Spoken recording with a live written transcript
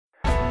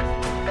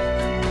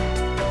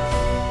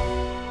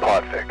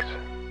Podfix.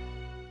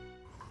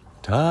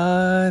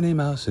 Tiny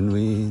mouse and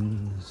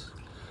wings,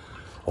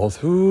 all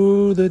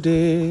through the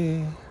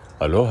day.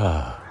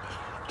 Aloha.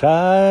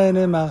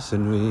 Tiny mouse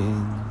and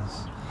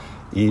wings,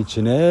 each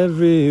and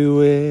every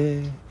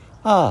way.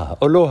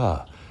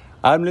 Aloha.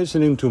 I'm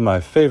listening to my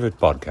favorite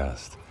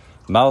podcast,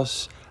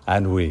 Mouse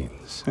and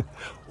Wings.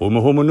 Huma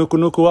huma nuku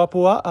nuku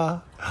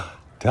apua'a.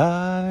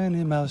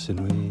 Tiny mouse and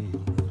wings.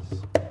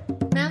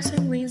 Mouse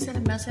and wings and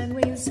a mouse and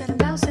wings and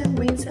a mouse and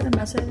wings and a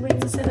mouse and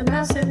wings and a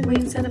mouse and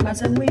wings and a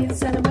mouse and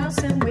wings and a mouse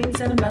and wings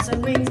and a mouse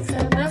and wings and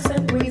a mouse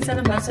and wings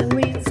and a mouse and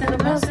wings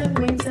and a mouse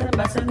and wings and a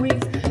mouse and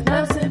wings,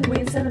 mouse and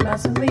wings and a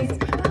mouse and wings.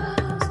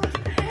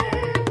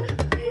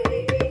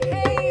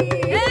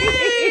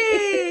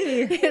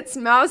 It's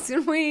Mouse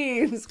and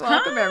Wings.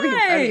 Welcome,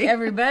 Hi,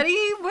 everybody.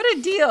 What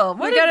a deal.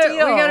 What a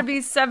deal. We gotta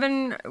be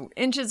 7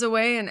 inches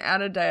away and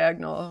at a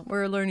diagonal.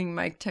 We're learning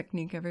mic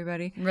technique,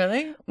 everybody.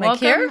 Really? Welcome. Like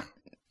here?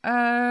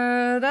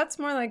 That's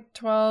more like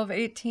 12,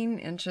 18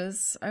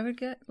 inches. I would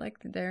get like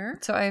there.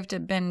 So I have to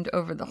bend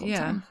over the whole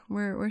time.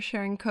 We're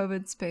sharing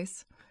COVID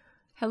space.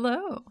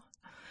 Hello.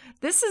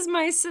 This is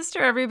my sister,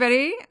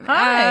 everybody.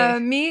 Hi.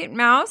 Meet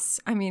Mouse.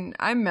 I mean,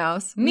 I'm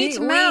Mouse.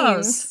 Meet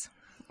Mouse.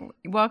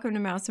 Welcome to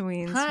Mouse and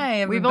Weens. Hi,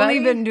 everybody. We've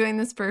only been doing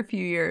this for a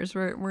few years.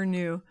 We're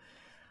new.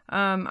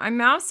 I'm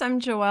Mouse. I'm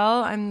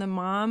Joelle. I'm the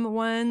mom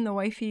one, the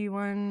wifey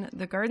one,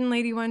 the garden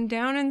lady one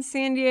down in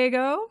San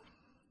Diego.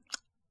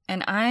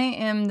 And I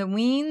am the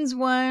Weens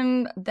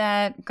one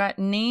that got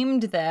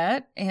named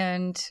that,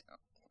 and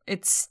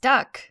it's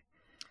stuck.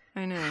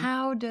 I know.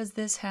 How does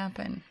this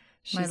happen?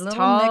 She's My little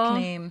tall.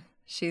 nickname.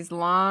 She's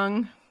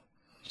long.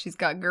 She's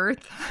got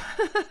girth.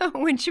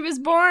 When she was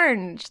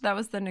born, that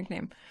was the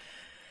nickname.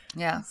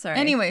 Yeah. Sorry.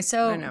 Anyway, I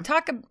so know.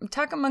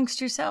 talk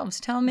amongst yourselves.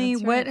 Tell me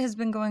That's what right. has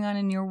been going on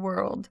in your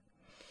world.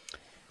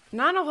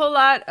 Not a whole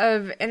lot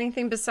of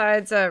anything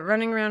besides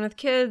running around with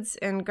kids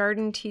and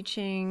garden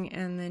teaching,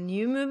 and then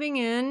you moving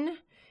in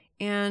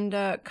and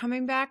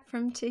coming back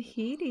from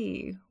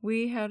Tahiti.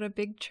 We had a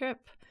big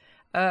trip.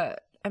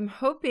 I'm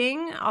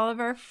hoping all of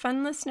our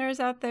fun listeners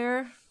out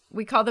there,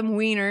 we call them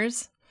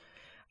wieners.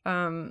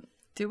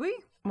 Do we?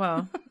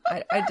 Well,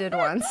 I did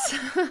once.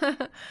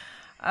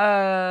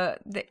 On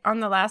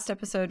the last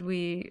episode,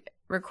 we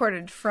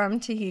recorded from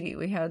Tahiti.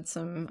 We had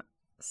some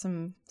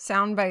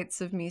sound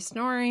bites of me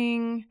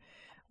snoring.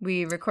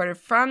 We recorded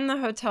from the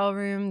hotel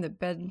room, the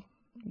bed,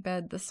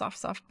 the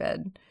soft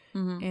bed.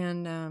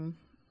 Mm-hmm.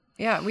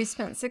 And we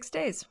spent 6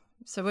 days.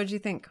 So what'd you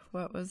think?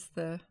 What was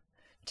the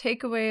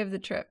takeaway of the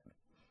trip?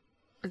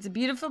 It's a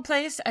beautiful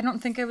place. I don't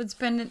think I would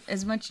spend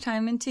as much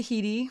time in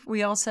Tahiti.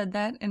 We all said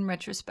that in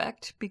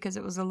retrospect because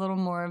it was a little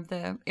more of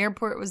the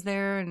airport was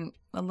there and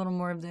a little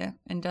more of the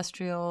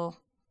industrial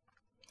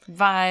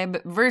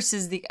vibe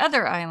versus the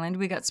other island.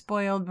 We got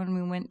spoiled when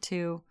we went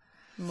to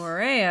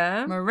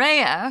Moorea.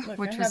 Moorea, Look,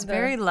 which I was have the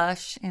very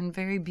lush and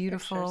very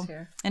beautiful. pictures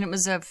here. And it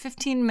was a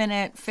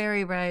 15-minute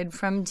ferry ride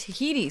from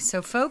Tahiti.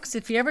 So, folks,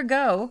 if you ever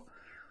go,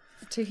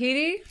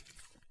 Tahiti,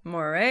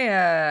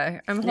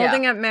 Moorea. I'm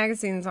holding up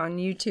magazines on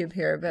YouTube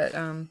here, but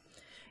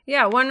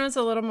one was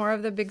a little more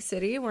of the big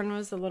city. One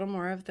was a little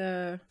more of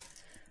the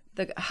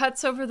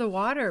huts over the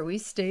water. We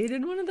stayed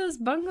in one of those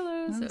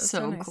bungalows. It was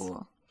so nice.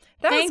 cool.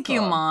 That was Thank you,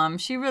 cool. Mom.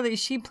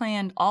 She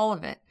planned all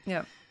of it.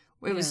 Yep.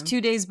 It was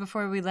 2 days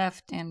before we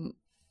left, and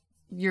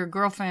your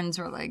girlfriends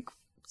were like,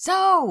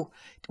 "So,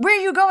 where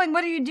are you going?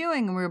 What are you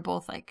doing?" And we were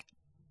both like,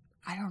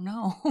 "I don't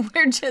know.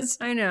 We're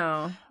just." I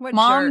know. What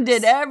Mom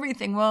jerks. did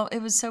everything. Well,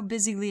 it was so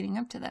busy leading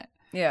up to that.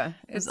 Yeah.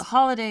 It was the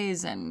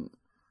holidays and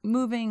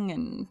moving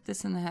and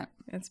this and that.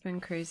 It's been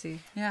crazy.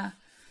 Yeah.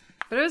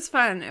 But it was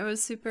fun. It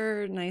was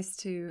super nice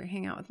to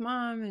hang out with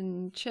Mom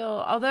and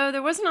chill. Although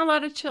there wasn't a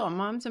lot of chill.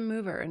 Mom's a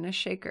mover and a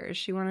shaker.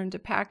 She wanted to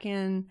pack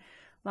in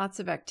lots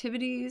of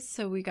activities.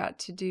 So we got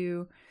to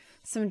do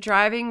some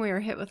driving. We were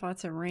hit with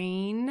lots of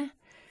rain.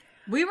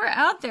 We were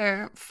out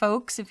there,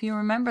 folks, if you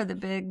remember the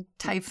big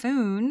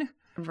typhoon.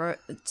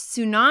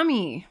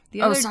 Tsunami.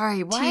 The other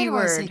sorry. Why T do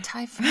I say word.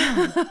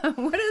 typhoon?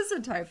 What is a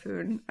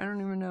typhoon? I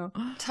don't even know.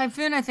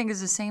 Typhoon, I think,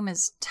 is the same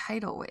as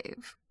tidal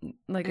wave.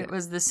 Like It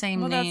was the same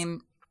well, that's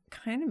name.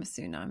 kind of a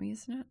tsunami,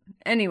 isn't it?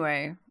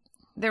 Anyway,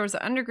 there was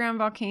an underground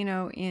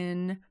volcano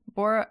in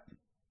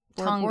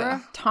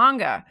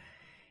Tonga,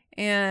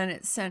 and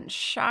it sent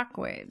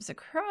shockwaves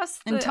across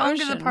the And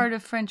Tonga's a ocean. part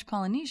of French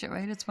Polynesia,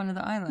 right? It's one of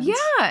the islands. Yeah,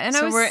 and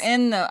so we're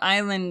in the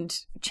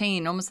island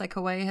chain, almost like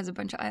Hawaii has a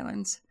bunch of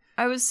islands.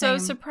 I was so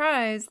Same.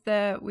 surprised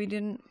that we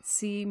didn't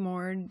see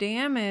more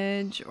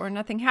damage or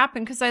nothing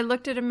happened, because I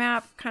looked at a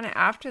map kind of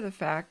after the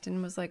fact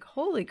and was like,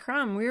 holy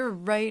crumb, we were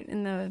right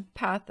in the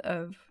path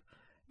of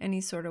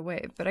any sort of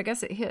wave. But I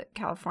guess it hit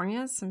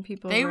California. Some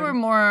people They were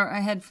more,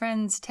 I had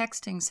friends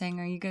texting saying,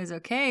 are you guys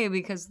okay?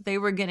 Because they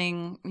were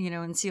getting,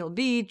 in Seal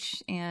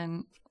Beach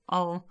and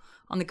all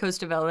on the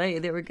coast of LA,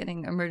 they were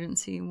getting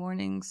emergency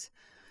warnings.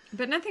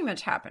 But nothing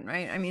much happened,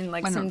 right? I mean,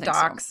 like I don't some think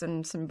so. docks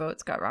and some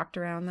boats got rocked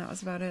around. That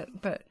was about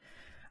it. But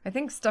I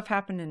think stuff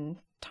happened in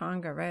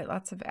Tonga, right?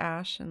 Lots of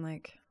ash and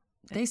like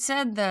They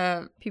said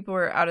the People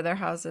were out of their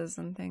houses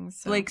and things.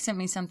 So. Blake sent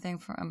me something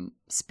from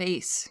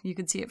space. You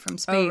could see it from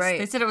space. Oh, right.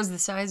 They said it was the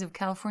size of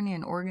California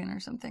and Oregon or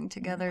something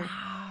together.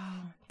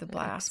 Wow. The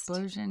blast.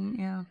 Explosion,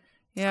 yeah.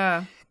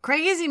 Yeah.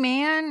 Crazy,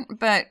 man.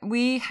 But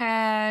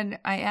I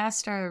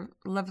asked our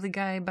lovely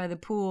guy by the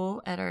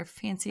pool at our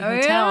fancy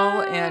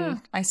hotel,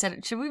 and I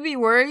said, should we be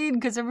worried?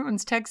 Because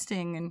everyone's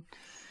texting. And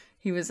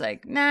he was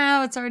like,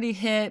 no, it's already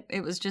hit.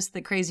 It was just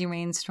the crazy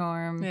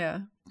rainstorm.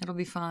 Yeah. It'll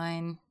be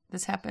fine.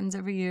 This happens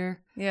every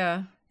year.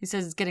 Yeah. He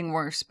says it's getting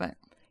worse, but...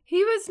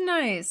 He was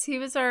nice. He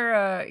was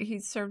our, he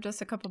served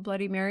us a couple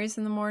Bloody Marys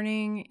in the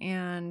morning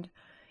and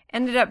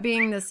ended up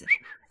being this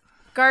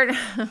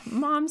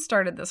Mom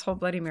started this whole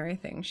Bloody Mary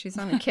thing. She's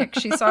on a kick.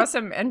 She saw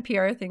some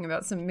NPR thing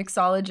about some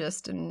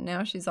mixologist, and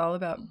now she's all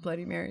about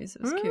Bloody Marys.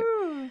 It was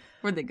cute.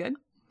 Were they good?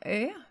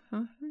 Yeah.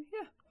 Yeah.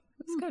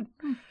 It was good.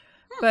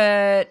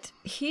 But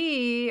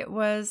he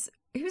was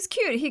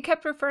cute. He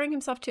kept referring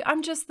himself to,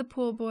 I'm just the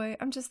pool boy.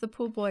 I'm just the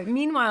pool boy.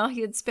 Meanwhile,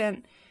 he had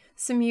spent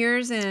some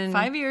years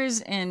 5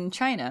 years in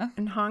China.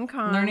 in Hong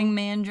Kong. Learning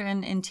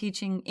Mandarin and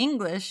teaching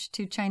English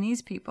to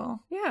Chinese people.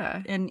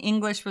 Yeah. And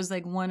English was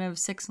like one of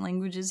 6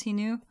 languages he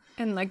knew.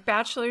 And like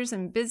bachelor's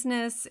in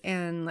business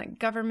and like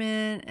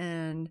government,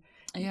 and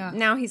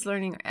now he's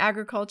learning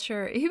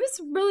agriculture. He was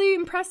really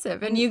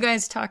impressive. And you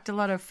guys talked a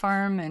lot of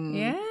farm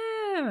and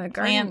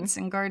plants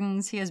and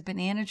gardens. He has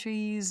banana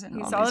trees and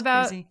he's all all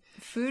about crazy...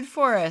 food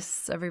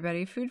forests,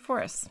 everybody. Food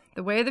forests.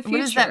 The way of the future.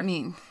 What does that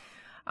mean?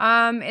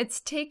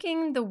 It's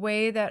taking the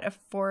way that a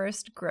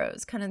forest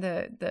grows, kind of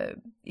the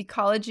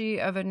ecology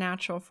of a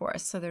natural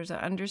forest. So there's an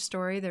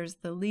understory, there's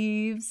the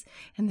leaves,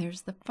 and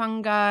there's the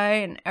fungi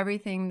and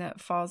everything that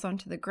falls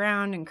onto the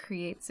ground and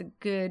creates a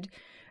good,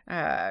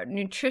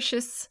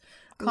 nutritious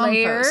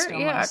layer. Compost,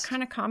 Yeah, almost.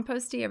 kind of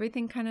composty.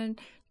 Everything kind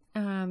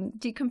of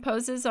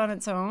decomposes on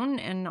its own,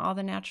 and all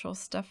the natural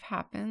stuff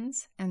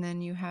happens. And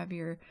then you have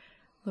your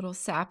little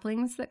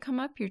saplings that come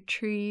up, your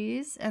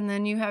trees, and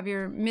then you have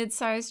your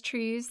mid-sized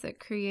trees that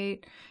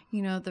create,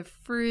 the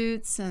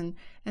fruits and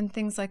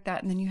things like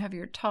that. And then you have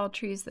your tall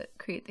trees that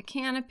create the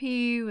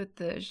canopy with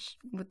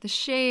the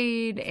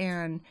shade,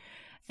 and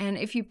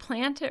if you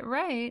plant it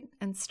right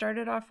and start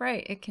it off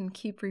right, it can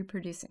keep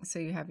reproducing. So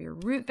you have your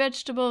root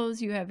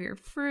vegetables, you have your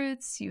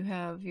fruits, you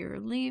have your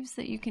leaves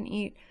that you can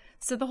eat.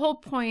 So the whole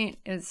point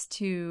is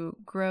to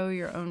grow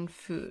your own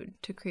food,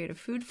 to create a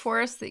food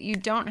forest that you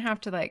don't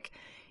have to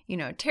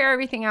tear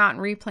everything out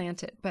and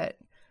replant it, but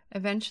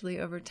eventually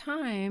over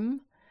time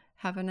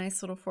have a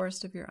nice little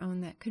forest of your own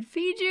that could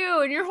feed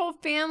you and your whole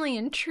family,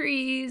 and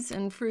trees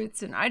and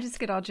fruits. And I just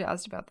get all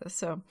jazzed about this.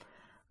 So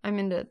I'm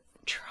into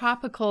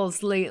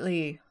tropicals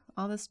lately,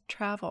 all this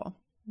travel.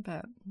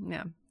 But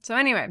yeah. So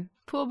anyway,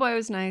 pool boy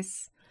was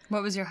nice.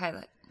 What was your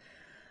highlight?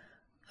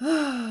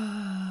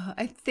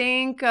 I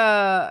think,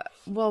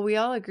 we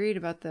all agreed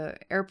about the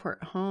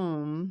airport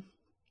home.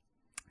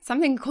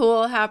 Something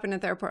cool happened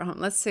at the airport home.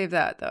 Let's save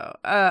that, though.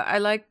 I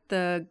liked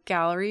the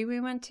gallery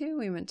we went to.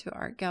 We went to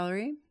art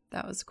gallery.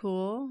 That was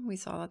cool. We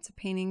saw lots of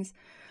paintings.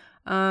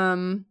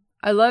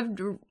 I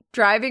loved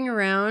driving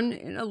around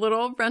in a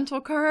little rental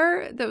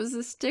car that was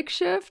a stick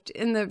shift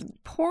in the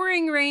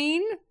pouring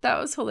rain. That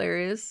was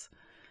hilarious.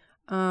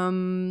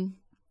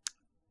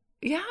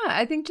 Yeah,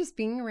 I think just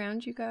being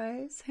around you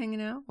guys,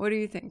 hanging out. What do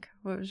you think?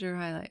 What was your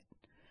highlight?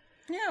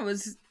 Yeah, it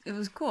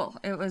was cool.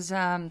 It was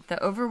the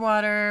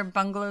overwater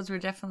bungalows were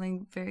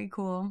definitely very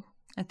cool.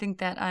 I think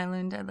that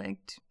island I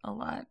liked a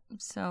lot.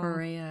 So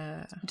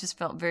Maria. it just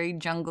felt very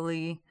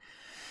jungly.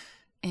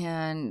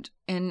 And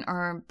in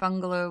our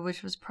bungalow,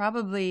 which was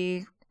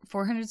probably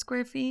 400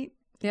 square feet,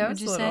 Yeah, would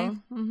it's you little. say?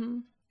 Mm-hmm.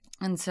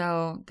 And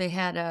so they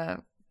had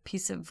a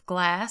piece of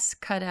glass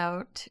cut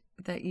out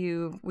that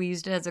we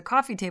used it as a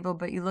coffee table,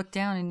 but you look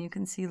down and you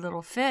can see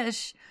little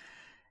fish.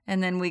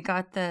 And then we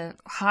got the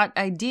hot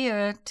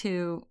idea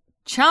to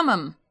chum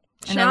them.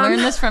 And I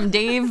learned this from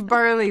Dave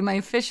Barley,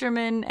 my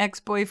fisherman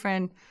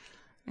ex-boyfriend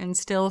and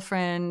still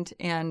friend.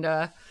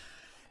 And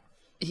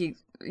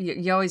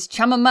you always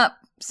chum them up.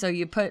 So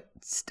you put,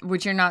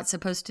 which you're not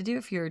supposed to do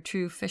if you're a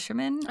true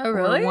fisherman Oh,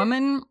 really? or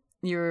woman.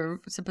 You're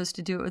supposed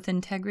to do it with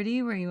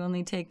integrity, where you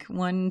only take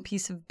one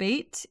piece of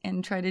bait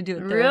and try to do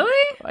it.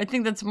 Really? I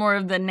think that's more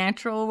of the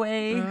natural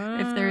way,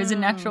 if there is a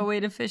natural way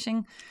to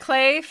fishing.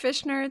 Clay,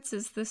 fish nerds,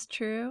 is this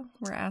true?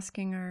 We're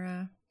asking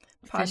our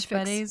Fish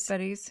podfix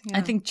buddies. Yeah.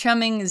 I think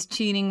chumming is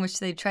cheating, which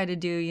they try to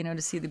do,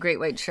 to see the great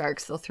white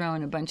sharks. They'll throw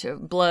in a bunch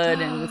of blood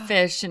and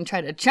fish and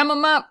try to chum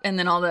them up, and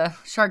then all the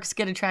sharks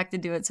get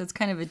attracted to it. So it's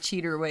kind of a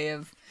cheater way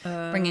of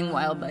bringing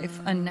wildlife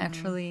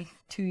unnaturally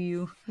to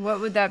you.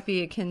 What would that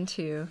be akin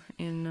to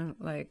in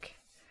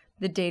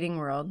the dating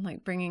world?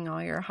 Like bringing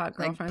all your hot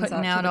Like girlfriends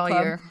putting out out to the all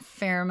club? your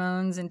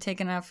pheromones and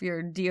taking off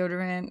your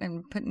deodorant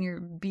and putting your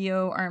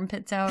BO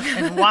armpits out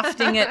and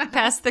wafting it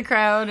past the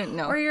crowd. And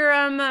no. Or your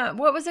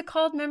what was it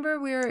called? Remember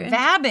we were in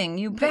Vabbing.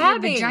 You put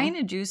Vabbing. your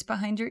vagina juice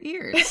behind your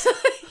ears.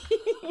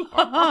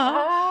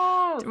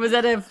 Oh, Was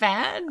that a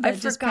fad? I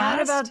that just forgot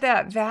passed? about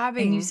that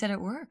vabbing. And you said it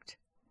worked.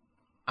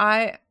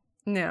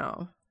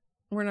 No.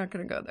 We're not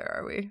going to go there,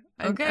 are we?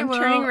 Okay, I'm well-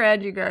 turning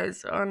red, you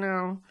guys. Oh,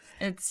 no.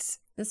 It's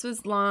This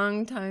was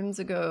long times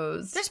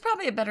ago. There's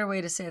probably a better way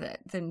to say that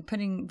than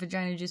putting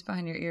vagina juice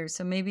behind your ears.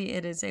 So maybe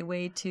it is a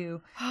way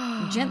to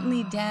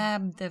gently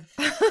dab the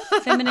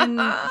feminine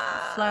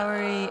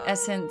flowery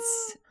essence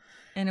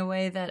in a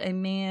way that a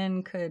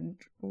man could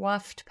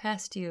waft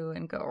past you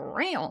and go,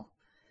 rail.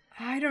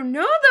 I don't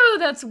know, though.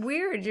 That's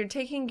weird. You're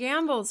taking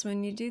gambles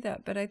when you do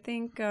that. But I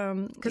think...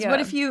 Because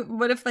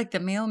what if like the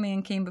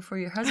mailman came before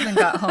your husband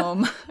got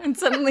home and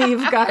suddenly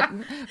you've got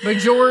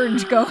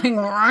George going,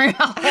 rail.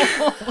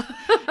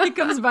 He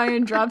comes by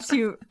and drops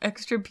you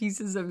extra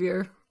pieces of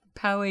your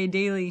Poway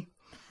Daily.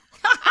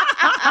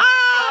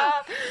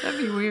 That'd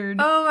be weird.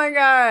 Oh my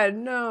God.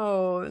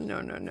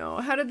 No.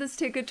 How did this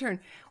take a turn?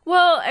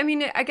 Well, I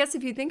mean, I guess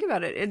if you think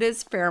about it, it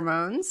is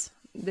pheromones.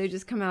 They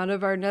just come out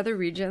of our nether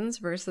regions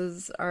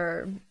versus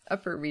our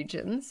upper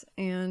regions.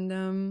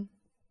 And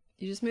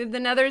you just move the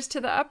nethers to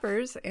the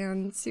uppers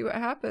and see what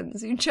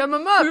happens. You chum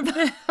them up.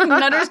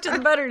 Nutters to the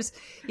butters.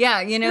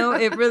 Yeah,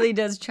 it really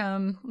does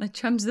chum. It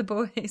chums the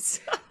boys.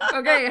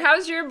 Okay,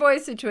 how's your boy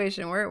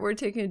situation? We're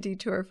taking a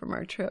detour from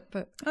our trip,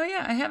 but Oh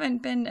yeah, I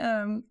haven't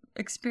been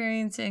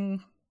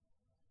experiencing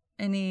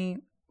any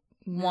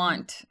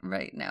want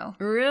right now.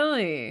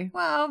 really?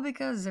 Well,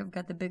 because I've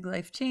got the big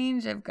life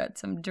change, I've got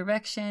some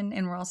direction,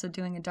 and we're also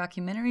doing a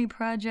documentary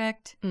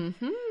project,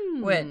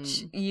 Mm-hmm.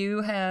 which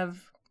you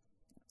have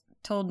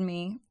told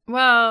me.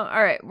 Well,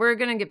 all right, we're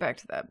going to get back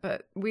to that,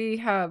 but we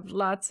have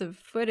lots of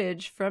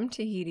footage from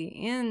Tahiti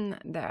in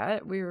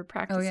that. We were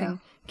practicing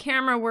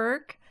camera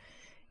work,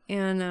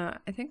 and I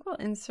think we'll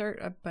insert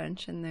a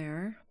bunch in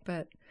there,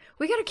 but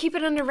we got to keep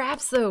it under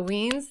wraps, though,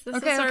 Weens. This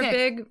is our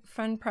big,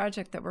 fun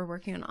project that we're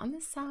working on the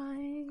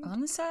side.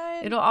 On the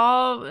side. It'll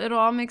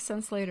all make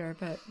sense later,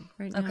 but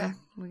right now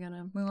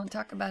we won't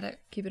talk about it.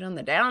 keep it on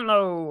the down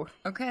low.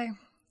 Okay.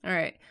 All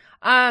right.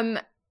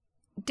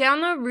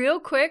 Down low real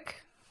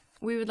quick.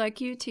 We would like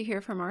you to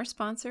hear from our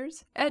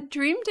sponsors at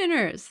Dream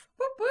Dinners.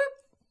 Whoop,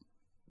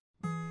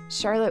 whoop.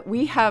 Charlotte,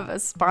 we have a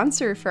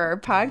sponsor for our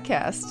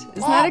podcast.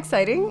 Isn't that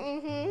exciting?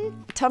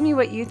 Mm-hmm. Tell me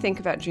what you think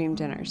about Dream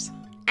Dinners.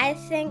 I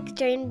think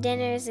Dream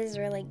Dinners is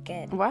really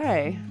good.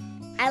 Why?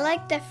 I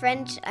like the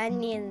French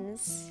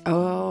onions.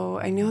 Oh,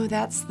 I know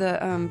that's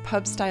the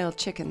pub-style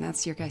chicken.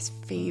 That's your guys'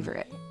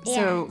 favorite.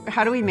 So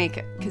how do we make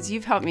it? Because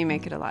you've helped me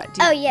make it a lot.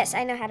 Oh, yes,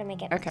 I know how to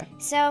make it. Okay.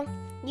 So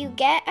you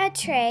get a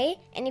tray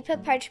and you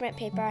put parchment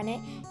paper on it.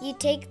 You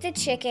take the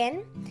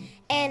chicken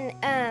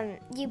and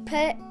you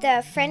put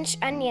the French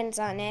onions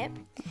on it.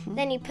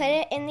 Then you put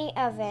it in the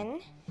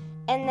oven.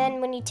 And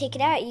then when you take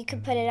it out, you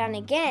can put it on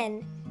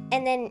again.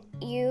 And then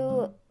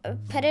you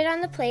put it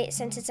on the plate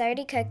since it's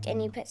already cooked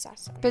and you put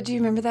sauce on it. But do you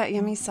remember that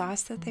yummy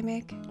sauce that they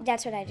make?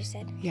 That's what I just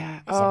said.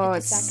 Yeah. I said Oh, put the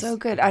it's sauce. so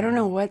good. I don't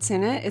know what's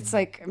in it. It's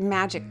like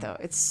magic, though.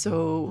 It's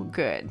so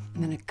good.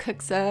 And then it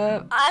cooks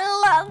up.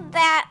 I love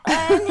that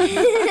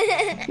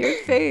one. Your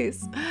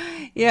face.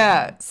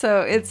 Yeah.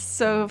 So it's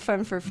so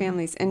fun for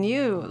families. And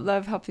you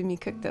love helping me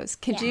cook those.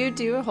 Could you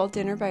do a whole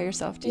dinner by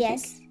yourself, do you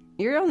Yes. think?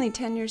 You're only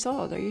 10 years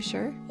old. Are you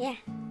sure? Yeah.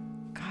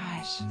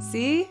 Gosh.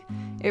 See?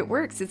 It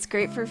works. It's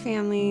great for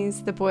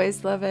families. The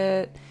boys love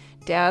it.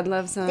 Dad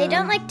loves them. They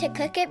don't like to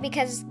cook it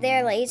because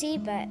they're lazy,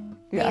 but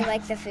Yeah. they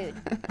like the food.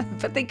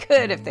 But they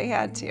could if they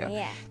had to.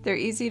 Yeah. They're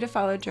easy to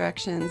follow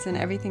directions and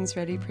everything's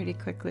ready pretty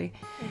quickly.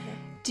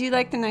 Do you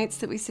like the nights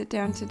that we sit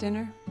down to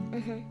dinner?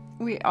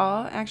 We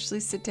all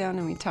actually sit down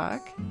and we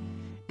talk.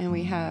 And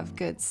we have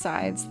good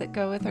sides that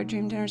go with our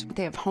dream dinners.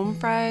 They have home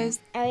fries,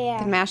 Oh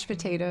yeah. the mashed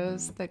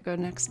potatoes that go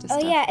next to Oh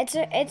stuff.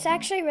 yeah, it's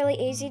actually really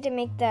easy to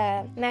make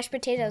the mashed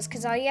potatoes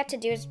because all you have to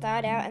do is thaw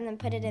it out and then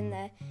put it in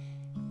the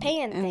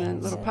pan In thing. the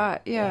little so-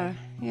 pot. Yeah.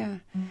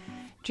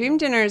 Dream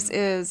Dinners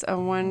is a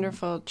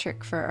wonderful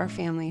trick for our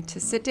family to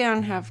sit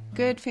down, have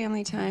good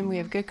family time. We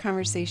have good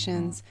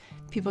conversations.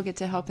 People get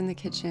to help in the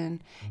kitchen.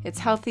 It's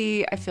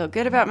healthy. I feel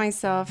good about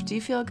myself. Do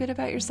you feel good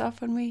about yourself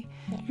when we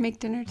make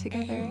dinner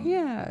together?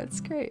 Yeah, it's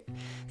great.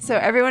 So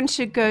everyone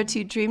should go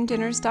to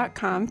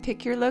dreamdinners.com,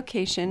 pick your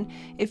location.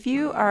 If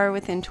you are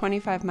within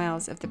 25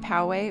 miles of the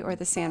Poway or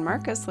the San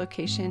Marcos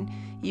location,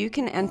 you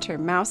can enter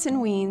Mouse and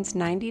Weens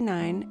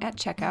 99 at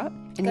checkout,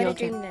 and Go you'll to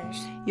Dream get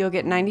Dinners. You'll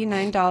get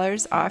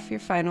 $99 off your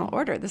final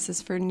order. This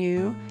is for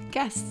new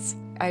guests.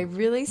 I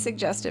really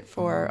suggest it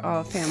for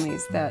all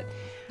families that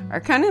are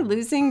kind of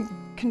losing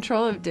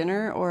control of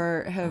dinner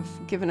or have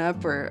given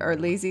up or are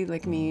lazy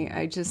like me.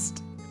 I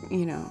just,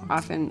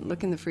 often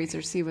look in the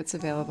freezer, see what's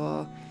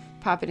available,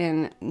 pop it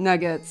in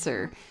nuggets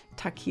or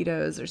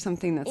taquitos or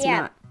something that's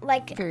Yeah, not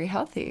like very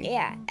healthy.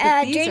 yeah.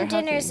 But these Dream are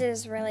Dinners healthy.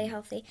 is really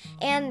healthy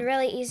and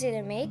really easy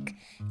to make,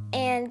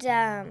 and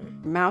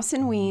Mouse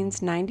and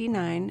Weens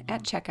 99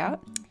 at checkout.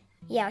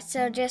 yeah.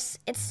 So just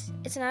it's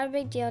not a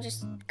big deal.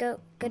 Just go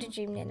to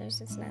Dream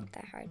Dinners. It's not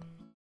that hard.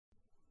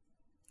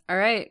 All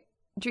right.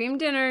 Dream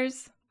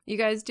Dinners. You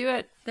guys do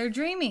it. They're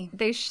dreamy.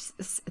 They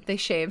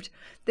shaved.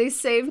 They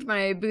saved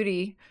my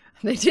booty.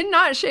 They did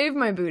not shave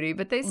my booty,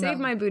 but they saved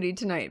my booty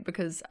tonight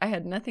because I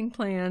had nothing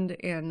planned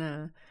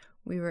and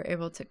we were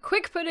able to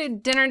quick put a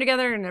dinner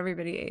together and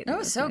everybody ate. That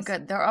was so nice.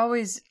 good. They're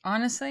always,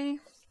 honestly,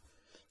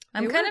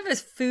 I'm kind of a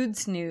food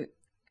snoot.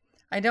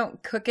 I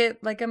don't cook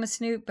it like I'm a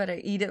snoot, but I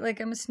eat it like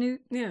I'm a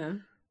snoot. Yeah.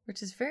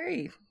 Which is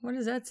very, what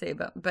does that say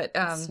about? But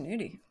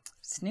Snooty.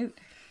 Snoot.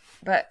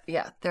 But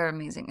yeah, they're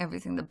amazing.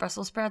 Everything. The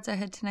Brussels sprouts I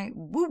had tonight.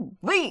 Woo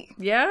wee.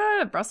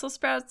 Yeah, Brussels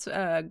sprouts,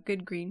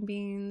 good green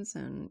beans,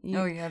 and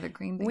Oh yeah, the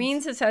green beans.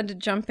 Weens has had to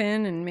jump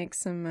in and make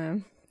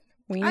some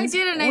Weens. I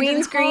did, and I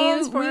Weens did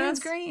greens for Weens us.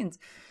 greens.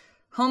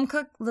 Home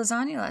cooked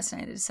lasagna last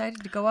night. I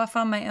decided to go off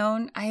on my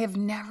own. I have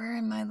never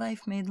in my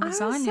life made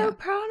lasagna. I was so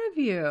proud of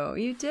you.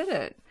 You did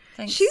it.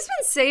 Thanks. She's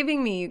been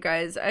saving me, you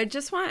guys. I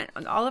just want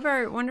all of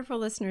our wonderful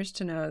listeners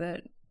to know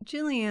that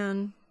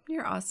Julianne,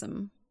 you're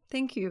awesome.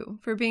 Thank you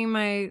for being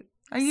my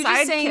Are you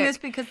just saying sidekick. this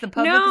because the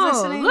public No,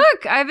 listening?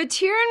 look, I have a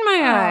tear in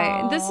my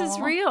eye. This is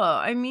Aw. real.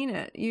 I mean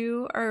it.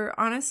 You are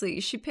honestly,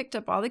 she picked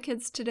up all the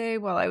kids today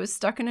while I was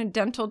stuck in a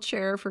dental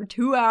chair for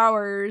 2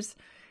 hours.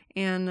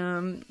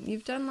 And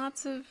you've done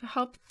lots of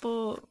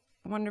helpful,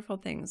 wonderful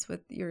things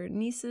with your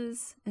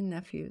nieces and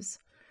nephews.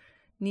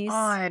 Niece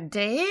I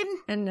did.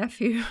 and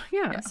nephew.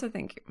 Yeah, so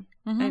thank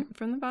you.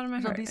 From the bottom of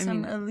my There'll heart. be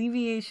some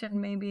alleviation,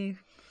 maybe.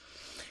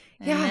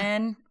 And Yeah.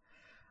 then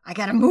I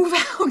gotta move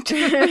out.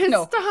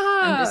 No, Stop.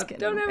 I'm just kidding.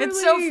 Don't ever It's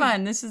so leave.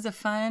 fun. This is a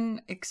fun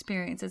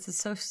experience. It's a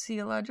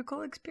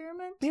sociological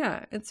experiment.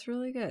 Yeah, it's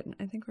really good.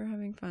 I think we're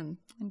having fun.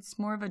 It's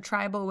more of a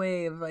tribal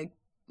way of like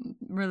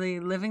really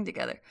living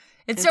together.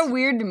 It's so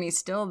weird to me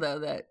still though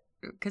that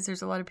because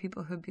there's a lot of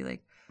people who'd be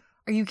like,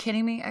 "Are you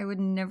kidding me? I would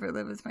never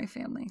live with my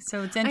family."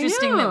 So it's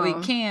interesting that we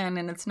know. can,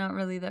 and it's not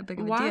really that big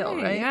of a Why? deal,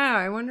 right? Yeah,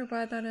 I wonder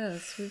why that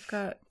is. We've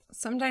got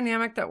some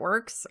dynamic that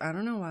works. I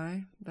don't know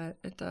why, but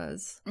it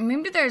does.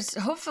 Maybe there's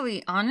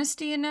hopefully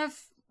honesty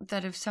enough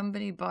that if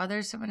somebody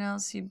bothers someone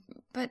else,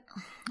 but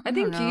I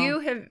think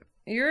don't know.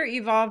 you're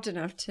evolved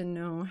enough to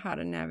know how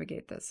to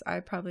navigate this.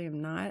 I probably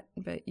am not,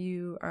 but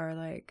you are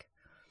like,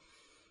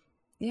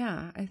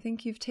 yeah, I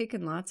think you've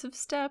taken lots of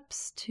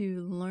steps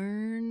to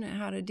learn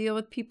how to deal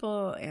with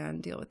people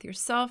and deal with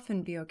yourself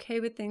and be okay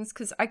with things.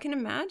 Because I can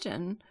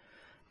imagine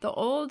the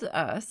old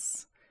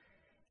us,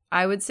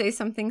 I would say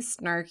something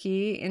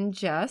snarky in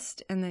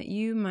jest, and that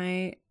you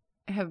might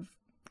have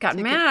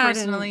gotten Take it mad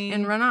personally.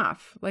 and run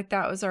off. Like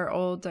that was our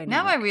old dynamic.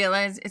 Now I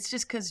realize it's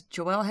just because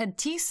Joelle had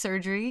teeth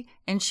surgery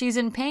and she's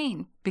in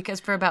pain because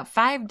for about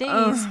 5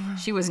 days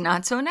she was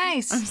not so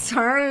nice. I'm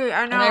sorry.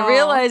 I know. And I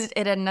realized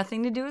it had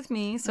nothing to do with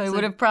me, so I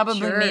would have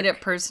probably made jerk.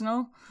 it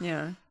personal.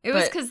 Yeah. It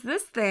was But- because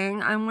this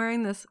thing, I'm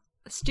wearing this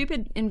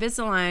stupid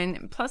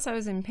Invisalign. Plus, I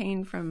was in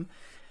pain from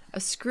a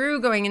screw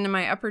going into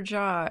my upper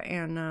jaw.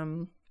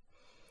 And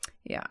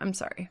yeah, I'm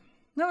sorry.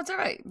 No, it's all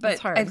right. But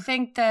hard. I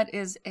think that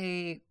is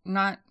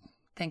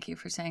thank you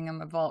for saying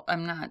I'm evolved.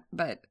 I'm not,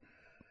 but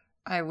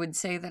I would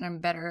say that I'm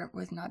better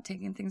with not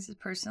taking things as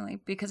personally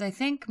because I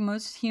think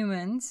most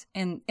humans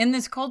in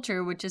this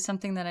culture, which is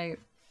something that I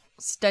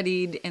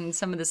studied in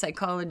some of the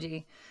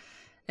psychology,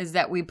 is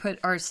that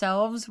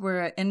we're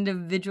an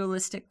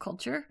individualistic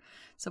culture.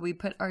 So we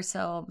put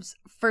ourselves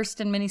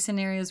first in many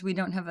scenarios. We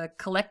don't have a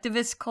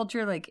collectivist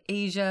culture like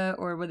Asia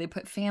or where they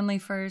put family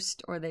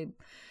first or they,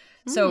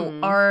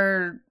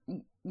 so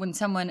when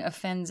someone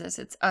offends us,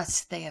 it's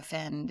us they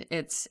offend.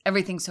 It's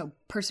everything so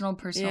personal.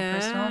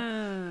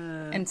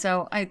 And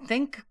so I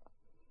think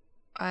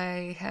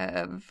I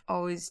have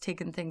always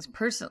taken things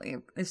personally.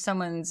 If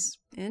someone's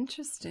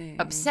Interesting.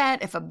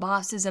 upset, if a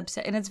boss is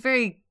upset, and it's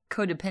very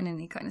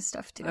codependent-y kind of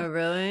stuff too. Oh,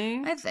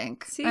 really? I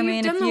think. See, I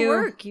mean, you've done if the you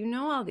work. You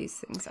know all these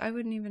things. I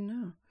wouldn't even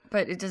know.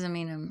 but it doesn't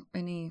mean I'm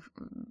any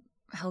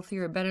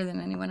healthier or better than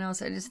anyone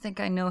else. I just think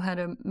I know how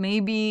to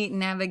maybe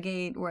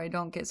navigate where I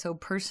don't get so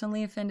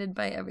personally offended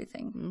by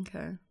everything.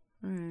 Okay.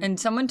 All right. And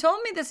someone told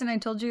me this, and I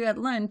told you at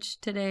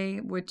lunch today,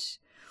 which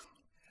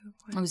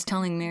I was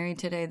telling Mary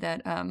today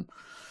that I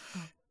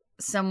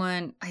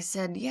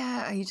said,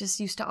 yeah, I just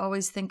used to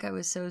always think I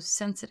was so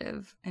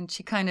sensitive. And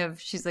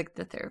she's like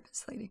the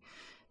therapist lady,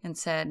 and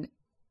said,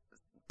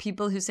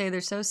 people who say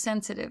they're so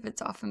sensitive,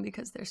 it's often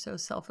because they're so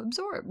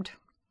self-absorbed.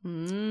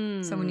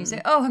 So when you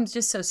say, oh, I'm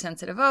just so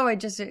sensitive,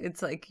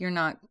 it's like you're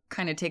not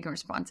kind of taking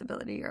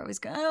responsibility. You're always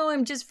going, oh,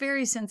 I'm just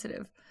very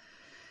sensitive.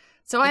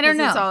 So I don't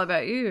know. It's all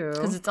about you.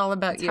 Because it's all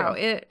about It's you. how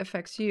it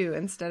affects you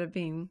instead of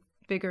being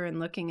bigger and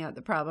looking at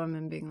the problem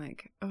and being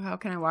like, oh, how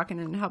can I walk in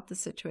and help the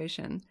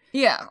situation?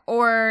 Yeah.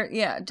 Or,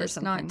 just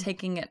something. not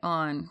taking it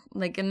on.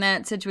 Like in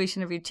that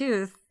situation of your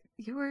tooth,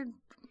 you were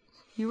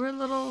a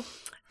little...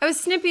 I was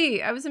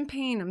snippy. I was in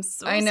pain. I'm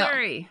so I know.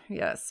 sorry.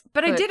 Yes.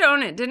 But I did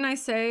own it. Didn't I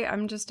say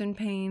I'm just in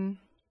pain?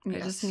 I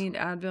Yes. just need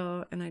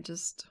Advil. And I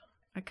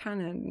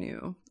kind of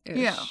knew.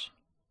 Yeah.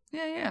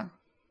 Yeah.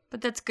 But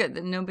that's good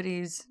that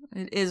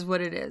it is what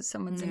it is.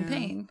 Someone's in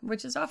pain,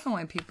 which is often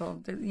why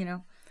people,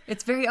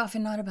 it's very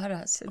often not about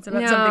us. It's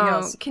about something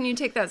else. Can you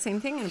take that same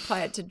thing and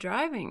apply it to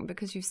driving?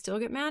 Because you still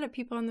get mad at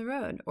people on the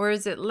road. Or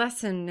is it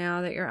lessened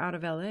now that you're out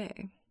of LA?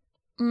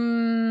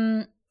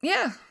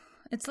 Yeah,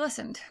 it's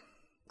lessened.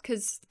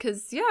 Because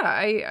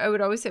I would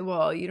always say,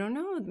 well, you don't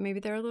know. Maybe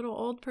they're a little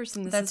old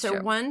person. This That's is their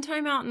true. one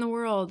time out in the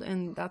world,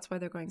 and that's why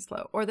they're going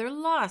slow. Or they're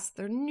lost.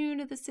 They're new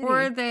to the city.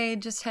 Or they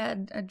just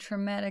had a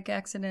traumatic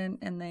accident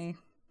and they,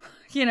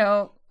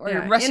 or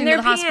rushing in to their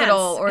the hospital.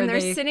 pants, Or and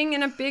they're they sitting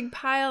in a big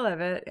pile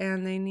of it,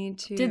 and they need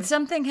to... Did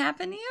something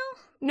happen to you?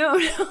 No.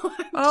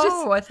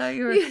 Oh, I thought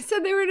you were... You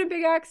said they were in a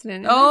big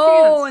accident. In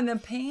Oh, their pants. in the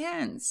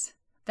pants.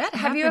 That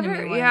Have you happened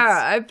ever? to me once.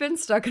 Yeah, I've been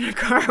stuck in a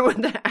car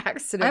with an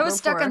accident. I was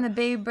stuck on the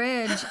Bay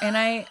Bridge, and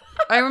I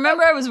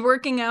remember I was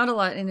working out a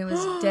lot, and it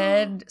was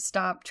dead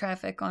stop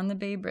traffic on the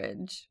Bay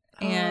Bridge,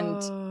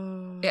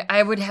 and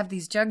I would have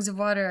these jugs of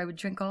water I would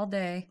drink all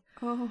day,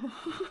 and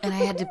I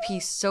had to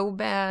pee so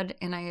bad,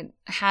 and I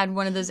had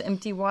one of those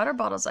empty water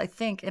bottles, I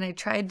think, and I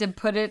tried to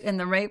put it in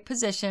the right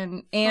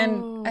position,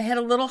 and I had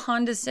a little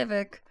Honda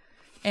Civic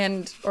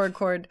or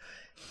Accord.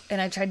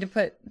 And I tried to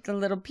put the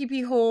little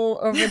pee-pee hole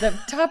over the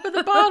top of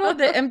the bottle,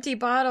 the empty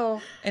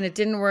bottle, and it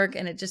didn't work,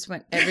 and it just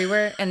went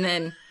everywhere. And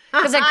then,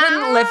 because I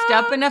couldn't lift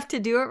up enough to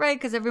do it right,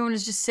 because everyone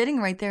was just sitting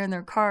right there in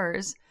their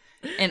cars.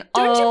 And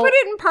Don't you put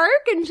it in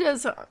park and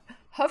just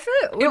huff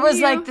it? It was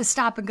like the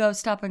stop and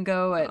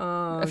go at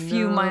a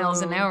few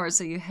miles an hour,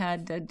 so you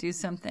had to do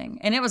something.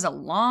 And it was a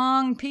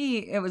long pee.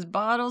 It was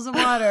bottles of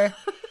water.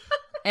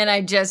 And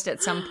I just,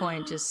 at some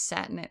point, just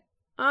sat in it.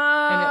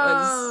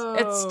 And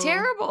it's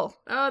terrible.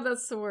 Oh,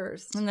 that's the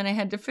worst. And then I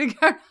had to figure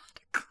out how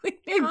to clean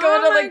it.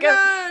 Go to like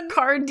a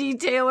car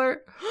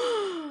detailer.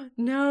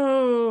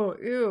 No.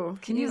 Ew.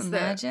 Can you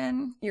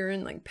imagine? You're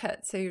in like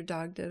pet, say your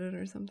dog did it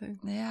or something.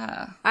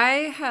 Yeah.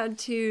 I had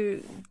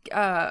to,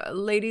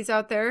 ladies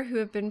out there who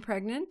have been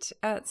pregnant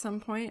at some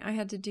point, I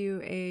had to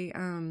do a,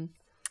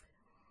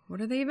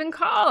 what are they even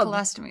called?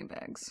 Colostomy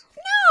bags.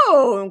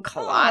 No,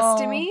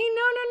 colostomy.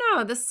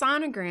 No. The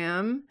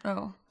sonogram.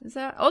 Oh. Is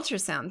that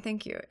ultrasound?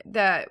 Thank you.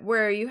 That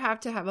where you have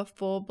to have a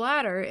full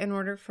bladder in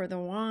order for the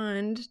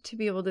wand to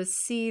be able to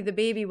see the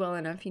baby well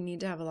enough. You need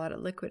to have a lot of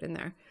liquid in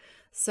there.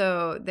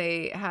 So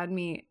they had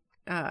me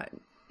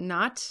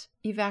not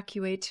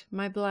evacuate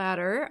my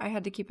bladder. I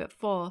had to keep it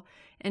full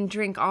and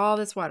drink all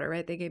this water,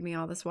 right? They gave me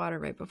all this water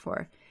right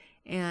before.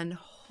 And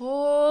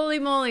holy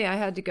moly, I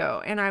had to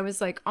go. And I was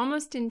like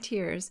almost in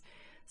tears.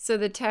 So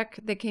the tech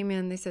that came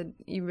in, they said,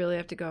 you really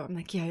have to go. I'm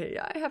like,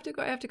 yeah, I have to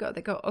go.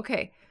 They go,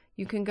 okay,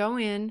 you can go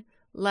in,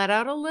 let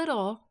out a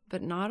little,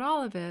 but not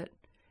all of it,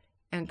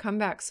 and come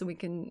back so we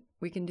can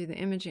do the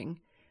imaging.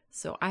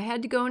 So I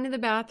had to go into the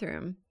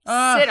bathroom,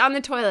 sit on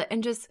the toilet,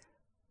 and just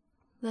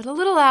let a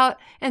little out,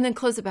 and then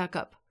close it back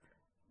up.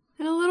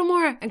 And a little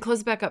more, and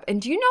close it back up.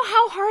 And do you know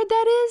how hard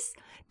that is?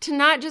 To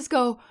not just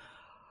go,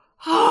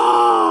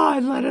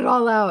 and let it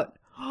all out.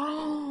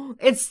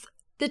 It's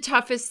the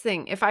toughest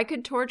thing. If I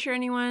could torture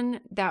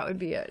anyone, that would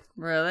be it.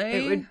 Really?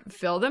 It would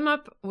fill them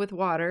up with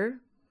water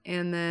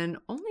and then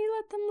only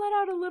let them let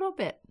out a little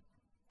bit.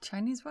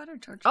 Chinese water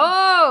torture.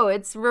 Oh,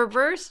 it's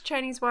reverse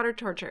Chinese water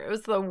torture. It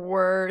was the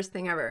worst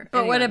thing ever.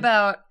 But what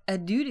about a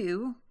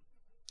doo-doo?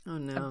 Oh,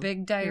 no. A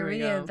big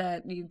diarrhea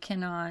that you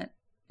can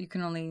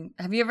only...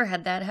 Have you ever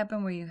had that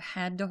happen where you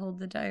had to hold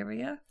the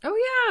diarrhea?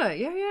 Oh,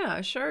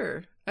 yeah,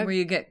 sure. Where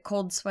you get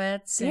cold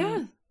sweats?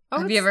 Yeah. Oh,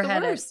 have you ever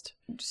had worst.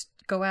 Just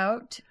go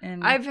out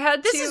and... I've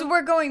had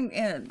we're going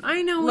in.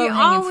 I know, we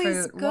low-hanging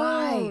always fruit. go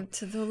Why?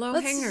 to the low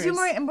Let's hangers. do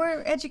more, and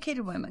we're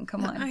educated women.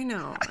 Come on. I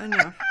know.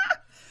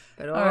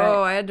 But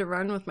right. I had to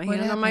run with my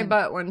hand on my happened?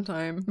 butt one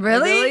time.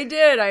 Really? I really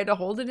did. I had to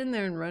hold it in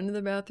there and run to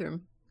the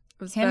bathroom.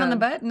 It was Hand on the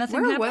bad. butt?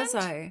 Nothing Where happened? was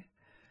I?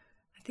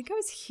 I think I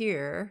was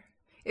here.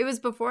 It was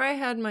before I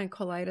had my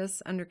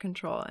colitis under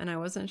control, and I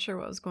wasn't sure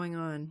what was going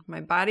on.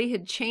 My body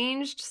had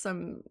changed.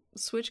 Some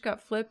switch got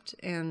flipped,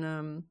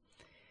 and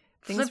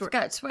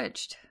got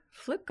switched.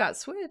 Flip got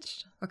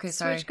switched. Okay,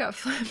 sorry. Switch got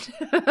flipped.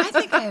 I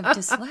think I have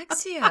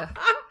dyslexia.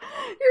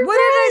 You're What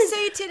right. did I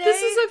say today?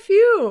 This is a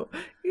few.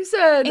 You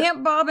said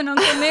Aunt Bob and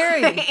Uncle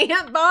Mary.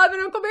 Aunt Bob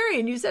and Uncle Mary,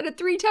 and you said it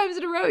 3 times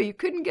in a row. You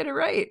couldn't get it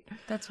right.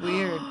 That's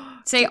weird.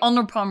 Say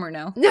Arnold Palmer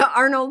now. No,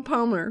 Arnold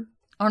Palmer.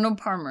 Arnold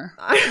Palmer.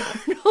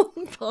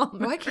 Arnold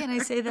Palmer. Why can't I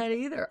say that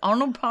either?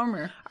 Arnold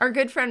Palmer. Our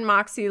good friend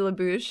Moxie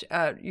LaBouche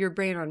at Your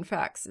Brain on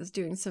Facts is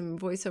doing some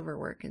voiceover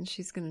work, and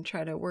she's going to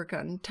try to work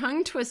on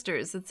tongue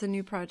twisters. It's a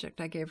new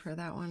project. I gave her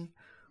that one.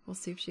 We'll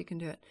see if she can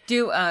do it.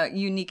 Do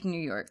Unique New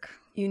York.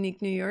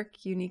 Unique New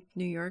York, Unique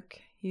New York,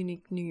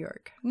 Unique New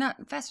York.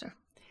 Not faster.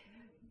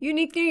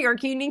 Unique New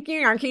York, Unique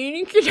New York,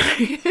 Unique New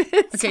York.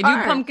 Okay,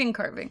 do pumpkin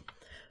carving.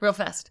 Real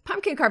fast.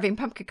 Pumpkin carving,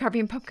 pumpkin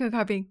carving, pumpkin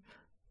carving.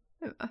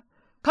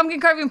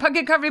 Pumpkin carving,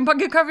 pumpkin carving,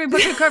 pumpkin carving,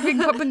 pumpkin carving,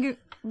 pumpkin.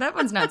 That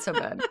one's not so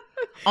bad.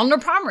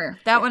 Arnold Palmer.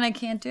 That one I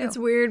can't do. It's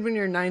weird when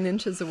you're 9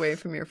 inches away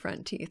from your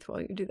front teeth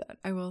while you do that.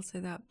 I will say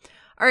that.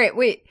 All right,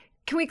 wait.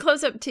 Can we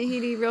close up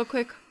Tahiti real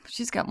quick?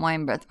 She's got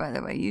wine breath, by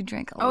the way. You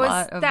drank a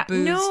lot of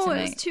booze no, tonight.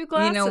 it was 2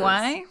 glasses. You know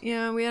why?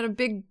 Yeah, we had a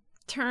big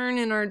turn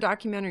in our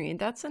documentary.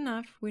 That's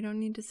enough. We don't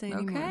need to say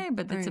anymore. Okay,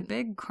 but that's All a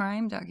big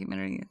crime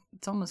documentary.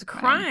 It's almost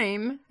crime.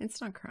 crime. It's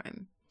not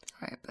crime.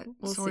 Right, but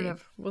We'll sort see.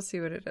 of. We'll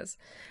see what it is.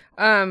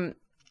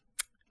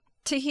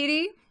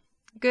 Tahiti,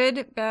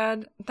 Good,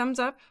 bad, thumbs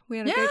up. We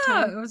had a great Yeah,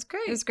 time. it was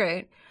great. It was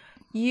great.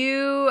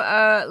 You,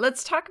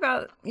 let's talk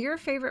about your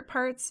favorite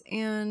parts,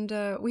 and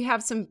we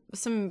have some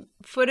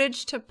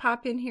footage to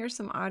pop in here,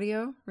 some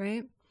audio,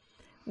 right?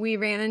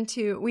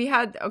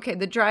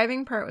 The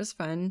driving part was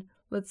fun.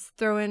 Let's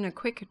throw in a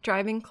quick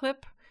driving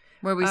clip.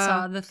 Where we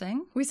saw the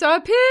thing? We saw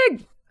a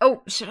pig!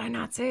 Oh, should I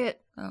not say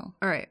it? Oh.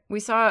 All right. We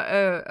saw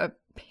a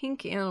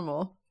pink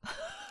animal.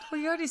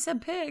 Well, you already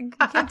said pig.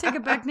 You can't take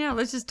it back now.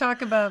 Let's just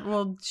talk about,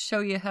 we'll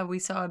show you how we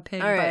saw a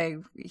pig by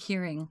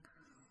hearing.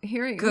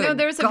 Good. Good No,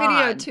 there's a video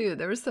God. too.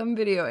 There was some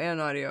video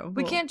and audio.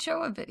 We can't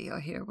show a video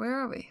here. Where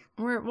are we?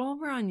 We're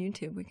on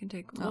YouTube. We can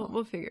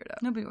we'll figure it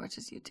out. Nobody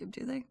watches YouTube,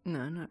 do they?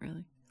 No, not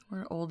really.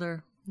 We're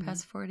older,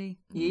 past 40.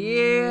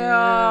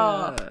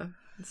 Yeah.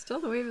 It's still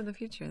the wave of the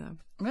future, though.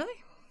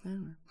 Really? I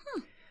don't know.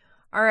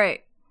 All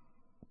right.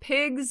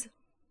 Pigs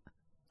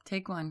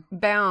Take one.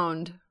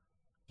 bound.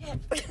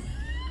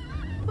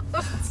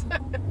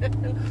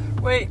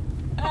 Wait.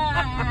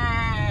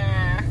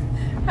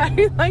 How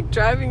do you like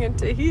driving in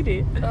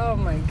Tahiti? Oh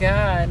my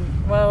God.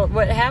 Well,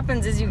 what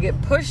happens is you get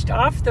pushed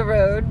off the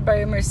road by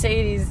a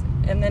Mercedes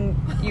and then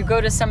you go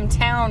to some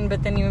town,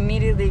 but then you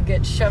immediately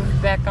get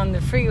shoved back on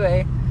the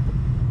freeway,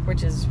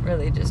 which is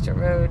really just a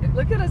road.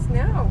 Look at us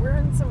now. We're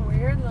in some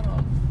weird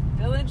little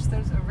village.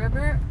 There's a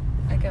river.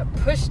 I got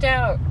pushed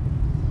out.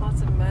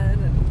 Lots of mud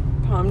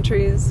and palm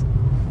trees.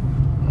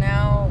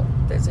 Now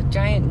there's a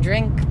giant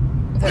drink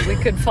that we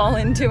could fall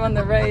into on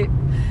the right.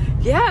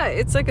 Yeah,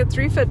 it's like a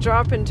 3-foot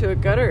drop into a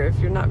gutter if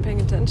you're not paying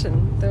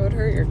attention. That would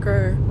hurt your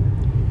car.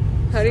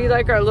 How do you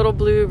like our little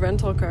blue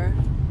rental car?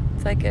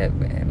 It's like a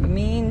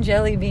mean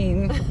jelly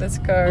bean, this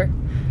car.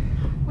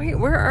 Wait,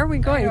 where are we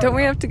going? don't Don't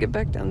we know. have to get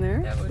back down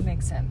there? That would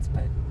make sense,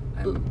 but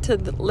To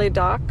the Les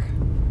Docks?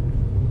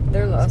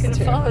 They're lost I'm gonna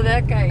too. follow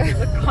that guy. You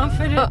look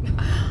confident.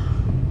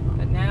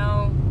 But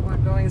now we're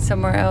going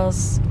somewhere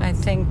else. I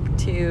think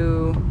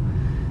to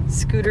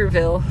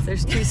Scooterville.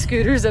 There's 2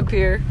 scooters up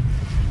here.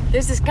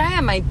 There's this guy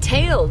on my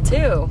tail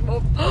too.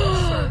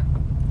 Oh,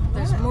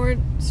 there's more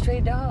stray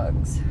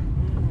dogs.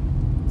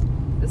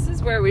 This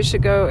is where we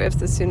should go if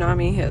the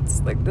tsunami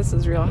hits. Like, this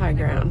is real high Up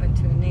ground.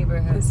 into a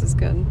neighborhood This is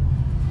good.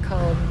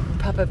 called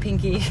Papa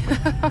Pinky.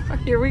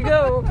 Here we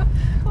go.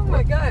 Oh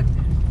my god.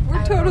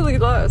 We're totally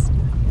lost.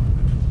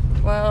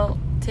 Well,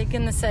 take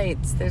in the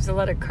sights. There's a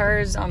lot of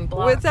cars on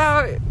blocks.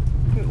 Without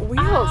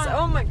wheels.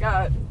 Oh my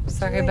god.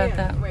 Sorry about Julian,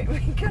 that. Wait, we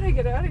gotta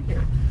get out of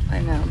here. I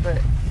know,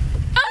 but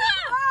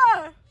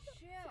Ah!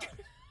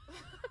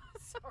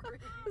 Sorry.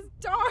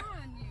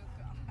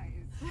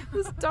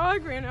 This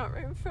dog ran out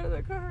right in front of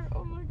the car.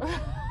 Oh my god.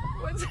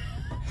 What's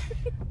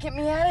get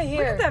me out of Look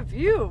here. at that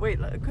view. Wait,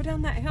 go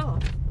down that hill.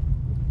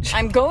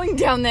 I'm going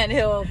down that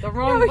hill the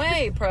wrong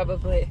way,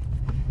 probably.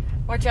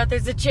 Watch out,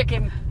 there's a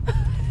chicken.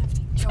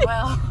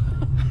 Joelle.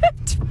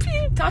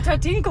 Tata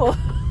Tinkle.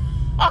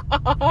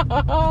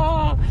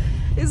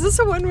 Is this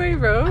a one-way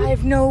road? I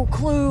have no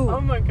clue.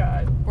 Oh my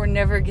god. We're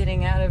never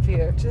getting out of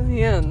here.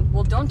 Julian.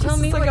 Well, don't tell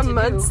This me is like what a to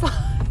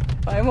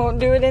mudslide. do. I won't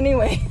do it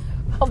anyway.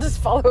 I'll just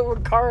follow a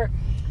car.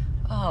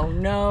 Oh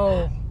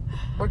no.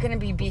 We're gonna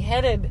be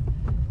beheaded.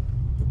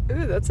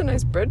 Ooh, that's a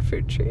nice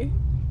breadfruit tree.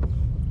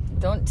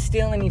 Don't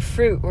steal any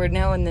fruit. We're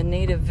now in the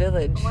native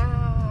village.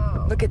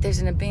 Wow. Look at, there's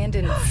an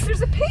abandoned...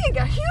 There's a pig,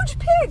 a huge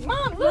pig.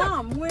 Mom, look.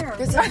 Mom, where?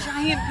 There's a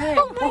giant pig.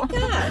 Oh my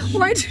gosh.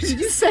 Why did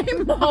you say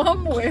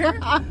Mom, where?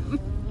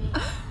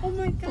 Oh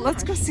my god.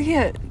 Let's go see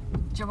it.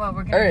 Joelle,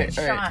 we're gonna get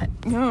shot.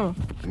 No,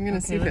 I'm gonna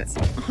see if it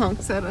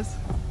honks at us.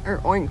 Or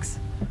oinks.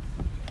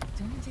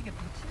 Do you want to take a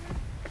picture?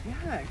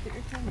 Yeah, get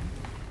your camera.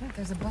 Look,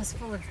 there's a bus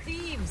full of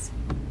thieves.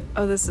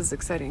 Oh, this is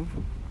exciting.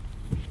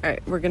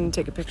 Alright, we're gonna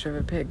take a picture of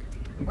a pig.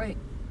 Wait.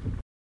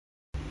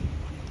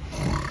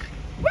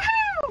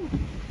 Woohoo!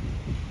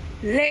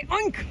 Le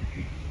oink!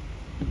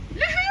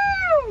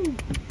 Yahoo!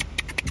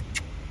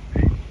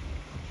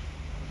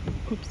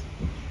 Oops.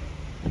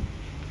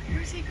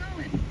 Where's he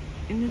going?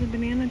 Into the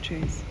banana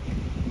trees.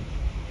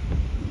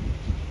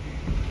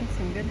 That's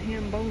some good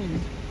ham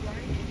bones.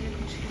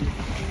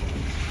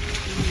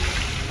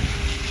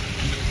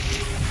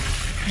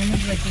 Kind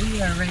of like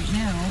we are right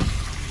now.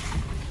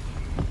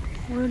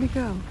 Where'd he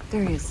go?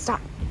 There he is.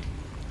 Stop.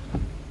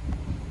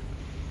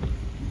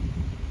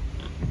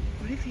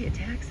 What if he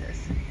attacks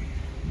us?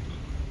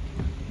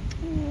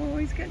 Oh,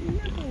 he's got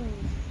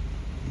nipples.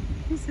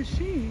 He's a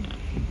she.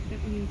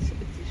 It means it's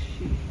a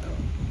she. Oh.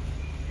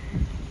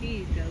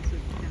 He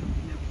doesn't have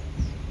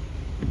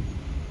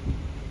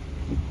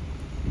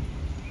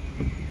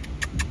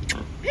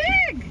nipples.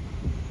 Pig!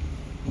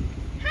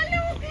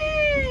 Hello,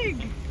 pig!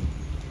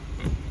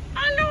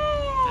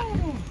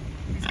 Hello!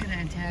 He's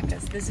gonna attack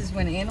us. This is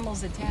when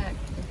animals attack.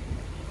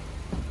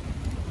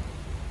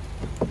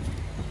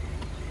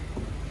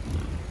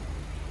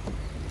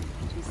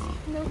 Just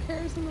no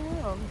cares in the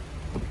world.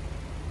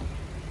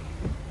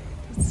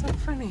 It's so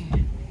funny.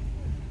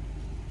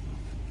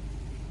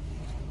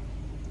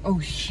 Oh,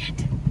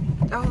 shit.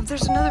 Oh,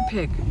 there's another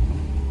pig.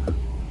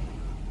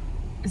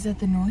 Is that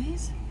the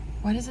noise?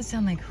 Why does it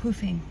sound like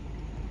hoofing?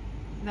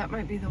 That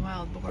might be the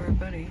wild boar,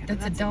 buddy. Oh,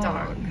 That's a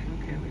dog.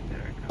 Okay, we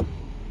better go.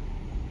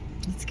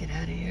 Let's get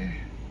out of here.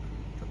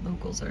 The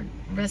locals are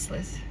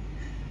restless.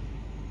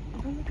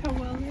 Oh, look how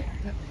well lit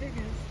that pig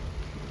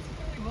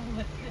is. Very well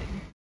lit pig.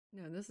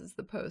 No, this is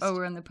the post. Oh,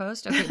 we're on the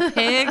post? Okay,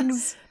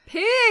 pigs.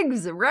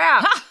 Pigs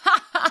wrap.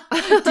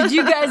 Did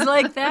you guys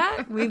like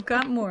that? We've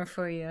got more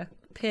for you.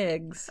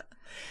 Pigs.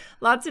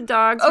 Lots of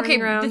dogs Okay,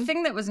 running around. the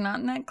thing that was not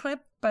in that clip,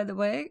 by the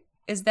way,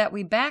 is that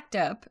we backed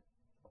up,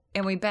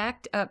 and we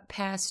backed up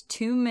past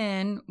two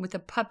men with a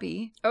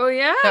puppy Oh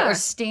yeah. that were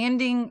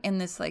standing in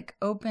this like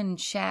open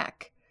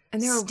shack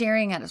And they were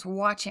staring at us,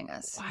 watching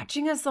us.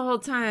 watching us the whole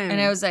time. And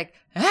I was like,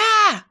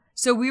 ah!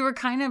 So we were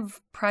kind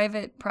of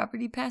private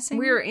property passing.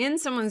 We were in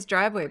someone's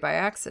driveway by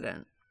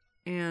accident.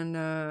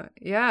 And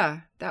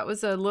yeah, that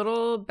was a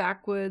little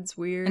backwoods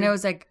weird. And I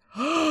was like,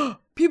 oh,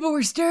 people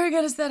were staring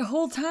at us that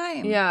whole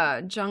time.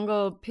 yeah,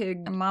 jungle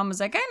pig. And Mom was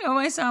like, I know,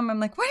 I saw him. I'm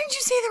like, why didn't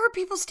you say there were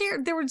people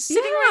staring? They were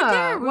sitting Yeah, right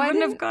there. We why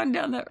wouldn't have didn't- gone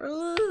down that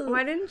road.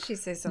 Why didn't she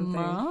say something?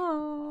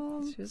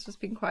 Mom. She was just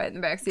being quiet in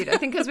the backseat. I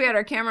think because we had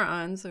our camera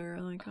on, so we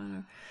were like, oh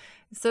no.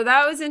 So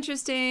that was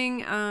interesting.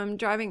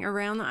 Driving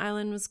around the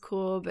island was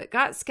cool, but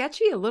got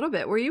sketchy a little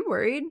bit. Were you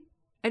worried?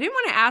 I didn't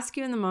want to ask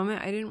you in the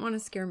moment. I didn't want to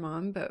scare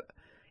Mom, but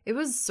it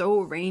was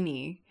so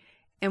rainy.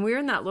 And we were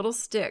in that little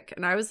stick.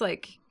 And I was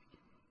like,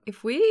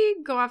 if we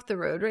go off the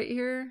road right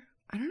here,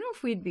 I don't know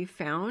if we'd be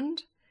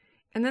found.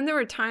 And then there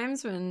were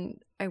times when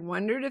I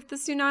wondered if the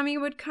tsunami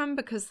would come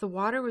because the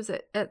water was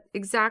at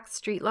exact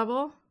street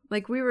level.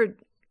 Like we were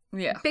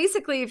Yeah.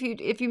 basically,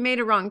 if you made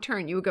a wrong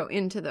turn, you would go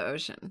into the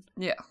ocean.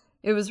 Yeah.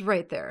 It was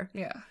right there.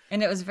 Yeah.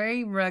 And it was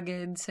very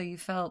rugged. So you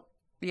felt,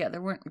 yeah,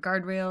 there weren't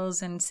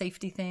guardrails and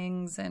safety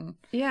things. And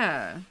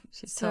Yeah.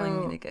 she's So-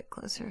 telling me to get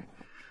closer.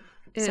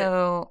 It-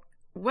 So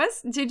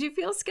Did you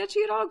feel sketchy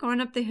at all going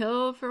up the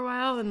hill for a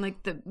while and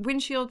like the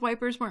windshield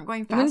wipers weren't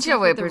going fast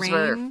windshield enough with wipers the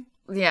were, rain?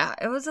 yeah,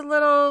 it was a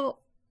little,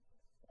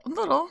 A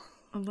little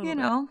you bit.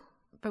 know.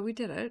 But we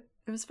did it.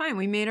 It was fine.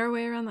 We made our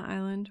way around the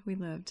island. We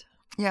lived.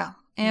 Yeah.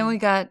 And we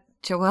got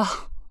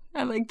Joelle.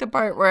 I like the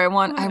part where I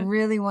What?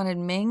 really wanted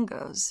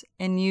mangoes.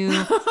 And you,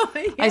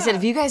 I I said,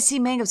 if you guys see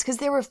mangoes, because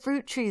there were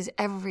fruit trees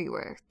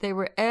everywhere. They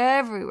were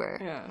everywhere.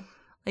 Yeah.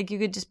 Like you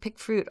could just pick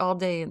fruit all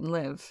day and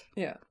live.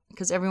 Yeah.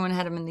 Because everyone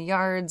had them in the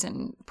yards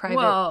and private.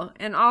 Well,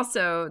 and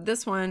also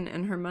this one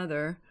and her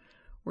mother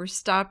were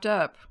stopped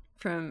up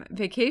from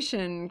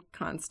vacation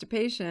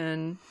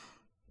constipation.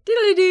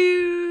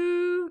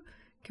 Diddly-doo.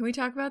 Can we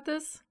talk about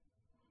this?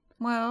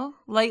 Well,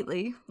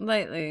 lightly.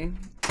 Lightly.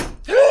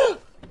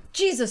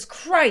 Jesus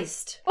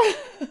Christ.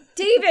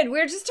 David,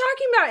 we're just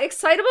talking about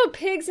excitable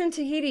pigs in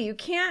Tahiti. You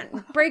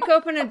can't break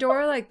open a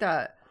door like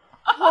that.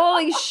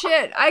 Holy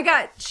shit. I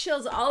got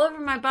chills all over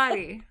my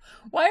body.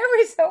 Why are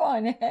we so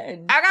on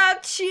edge? I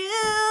got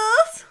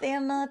chills. They're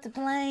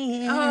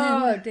multiplying.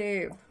 Oh,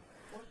 Dave.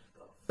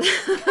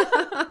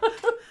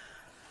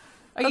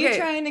 Are you okay.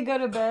 trying to go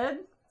to bed?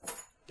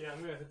 Yeah,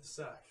 I'm gonna hit the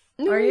sack.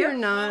 No, you're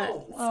not.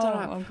 Oh,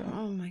 Stop. okay.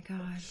 Oh my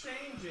God.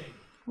 Changing.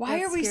 Why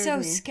That are we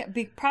so scared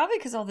me. scared? Probably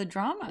because all the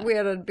drama. We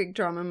had a big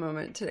drama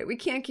moment today. We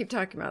can't keep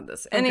talking about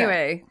this.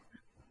 Anyway,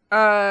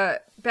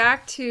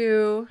 back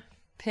to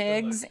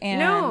Pigs and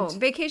no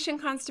vacation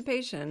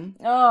constipation.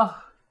 Oh,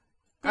 All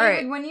right.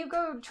 David, when you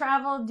go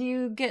travel, do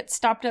you get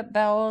stopped up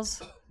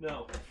bowels?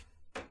 No.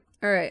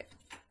 All right.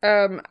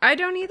 I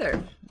don't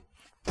either.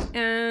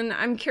 And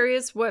I'm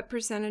curious what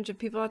percentage of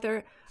people out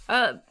there,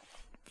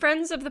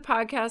 friends of the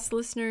podcast,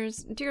 listeners,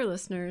 dear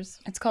listeners,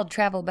 It's called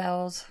travel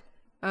bowels.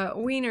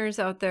 wieners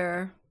out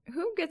there,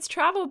 who gets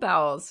travel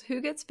bowels? Who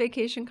gets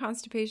vacation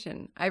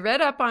constipation? I read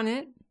up on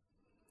it.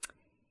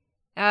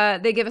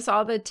 They give us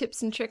all the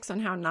tips and tricks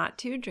on how not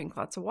to drink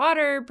lots of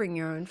water, bring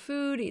your own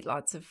food, eat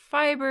lots of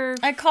fiber.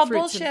 I call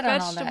fruits and bullshit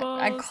on all that. I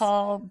vegetables.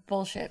 call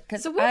bullshit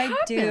because So what I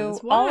do happens?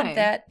 all Why? of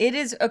that. It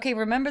is okay.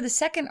 Remember the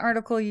second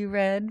article you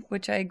read,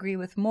 which I agree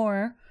with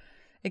more.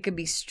 It could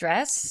be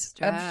stress.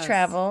 of Stress.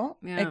 travel.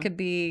 Yeah. It could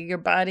be your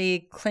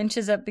body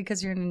clenches up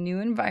because you're in a new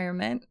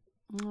environment.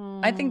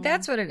 I think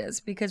that's what it is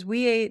because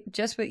we ate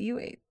just what you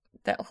ate.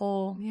 That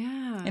whole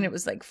Yeah. and it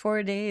was like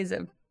 4 days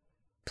of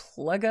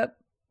plug up.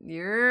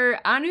 Your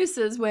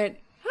anuses went,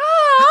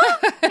 ah,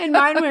 and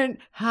mine went,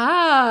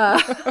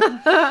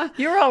 ah.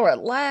 You were all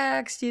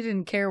relaxed. You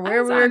didn't care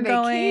where was we were on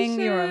going.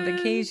 You were on vacation.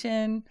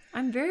 vacation.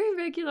 I'm very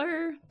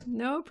regular.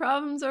 No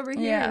problems over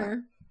Yeah.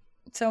 here.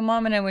 So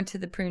Mom and I went to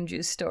the prune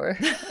juice store,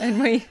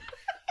 and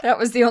that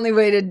was the only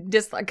way to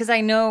dislike. Because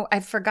I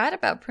forgot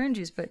about prune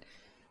juice, but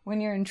when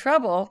you're in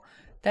trouble,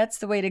 that's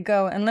the way to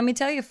go. And let me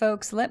tell you,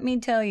 folks,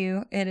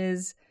 it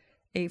is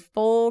a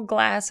full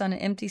glass on an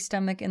empty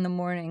stomach in the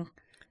morning.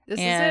 This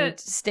and is it.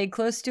 stay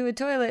close to a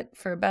toilet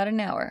for about an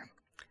hour.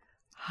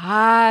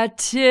 Hot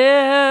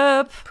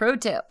tip. Pro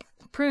tip,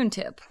 prune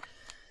tip.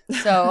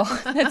 So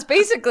that's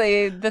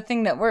basically the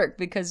thing that worked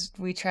because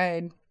we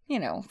tried,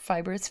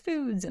 fibrous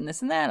foods and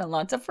this and that, and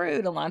lots of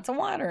fruit and lots of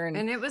water.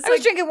 And it was I was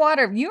like- drinking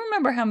water. You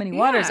remember how many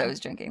waters Yeah. I was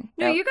drinking?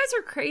 No, Nope. you guys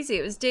are crazy.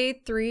 It was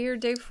day 3 or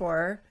day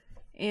 4.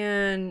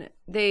 and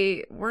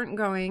they weren't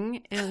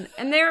going, and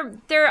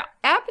their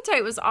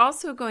appetite was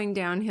also going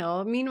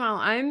downhill. Meanwhile,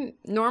 I'm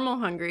normal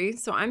hungry,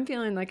 so I'm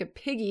feeling like a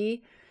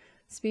piggy.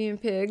 Speaking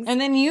of pigs. And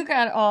then you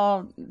got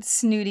all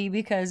snooty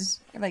because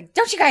you're like,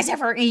 don't you guys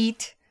ever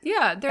eat?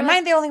 Yeah, they're Am like,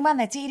 I the only one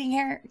that's eating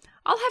here?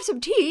 I'll have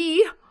some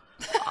tea.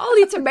 I'll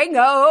eat some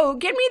mango.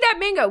 Get me that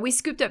mango. We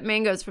scooped up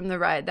mangoes from the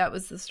ride. That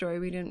was the story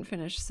we didn't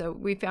finish. So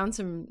we found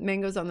some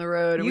mangoes on the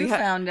road. And You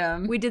found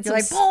them. We did You're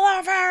some like, pull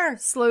over!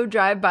 slow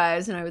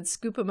drive-bys, and I would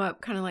scoop them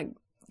up kind of like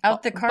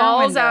Out the car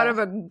balls window. out of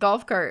a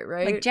golf cart,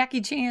 right? Like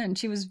Jackie Chan.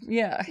 She was,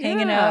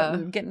 hanging out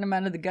and getting them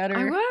out of the gutter.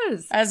 I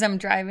was. As I'm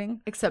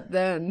driving. Except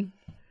then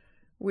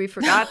we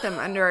forgot them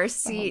under our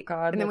seat. Oh,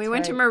 God, and then we that's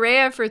went to right.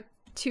 Maria for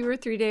 2 or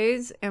 3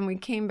 days, and we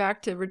came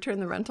back to return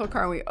the rental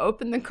car, and we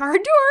opened the car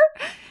door,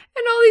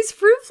 and all these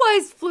fruit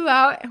flies flew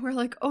out, and we're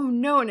like, oh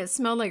no, and it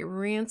smelled like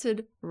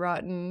rancid,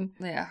 rotten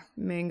Yeah.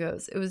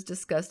 mangoes. It was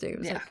disgusting. It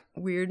was Yeah. like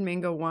weird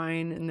mango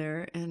wine in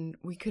there, and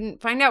we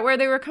couldn't find out where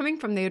they were coming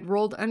from. They had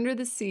rolled under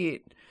the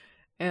seat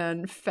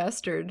and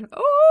festered.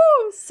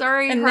 Oh,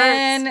 sorry, And hearts.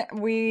 then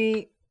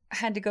we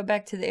had to go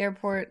back to the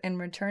airport and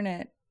return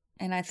it.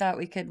 And I thought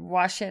we could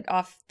wash it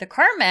off the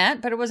car mat,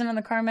 but it wasn't on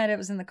the car mat, it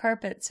was in the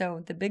carpet.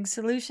 So the big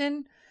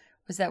solution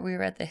was that we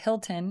were at the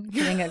Hilton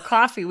getting a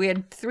coffee. We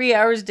had 3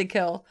 hours to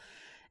kill.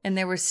 And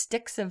there were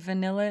sticks of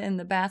vanilla in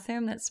the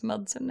bathroom that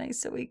smelled so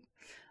nice. So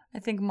I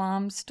think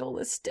Mom stole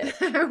a stick.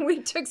 we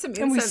took some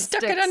And we incense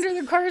stuck it sticks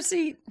under the car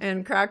seat.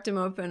 and cracked them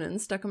open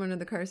and stuck them under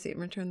the car seat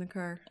and returned the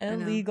car. I know.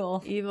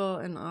 Illegal. Evil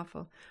and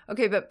awful.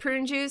 Okay, but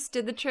prune juice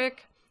did the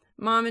trick.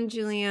 Mom and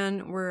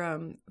Julianne were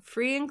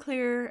free and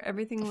clear.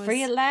 Everything was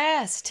Free at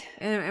last.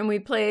 and we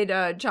played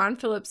John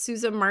Philip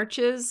Sousa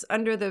marches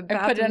under the I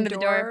bathroom put it under door.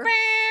 the door.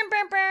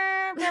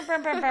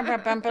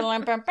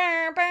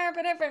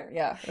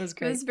 Yeah, it was It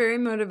great. was very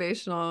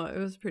motivational. It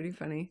was pretty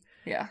funny.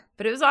 Yeah.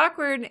 But it was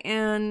awkward,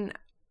 and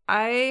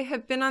I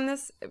have been on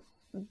this.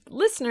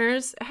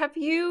 Listeners, have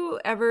you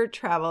ever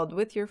traveled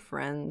with your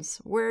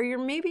friends where you're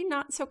maybe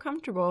not so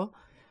comfortable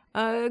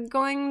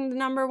going the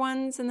number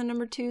ones and the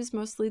number twos,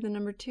 mostly the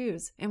number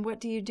twos? And what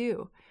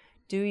do?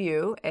 Do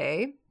you,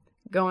 A,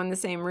 go in the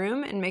same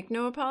room and make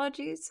no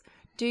apologies?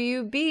 Do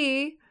you,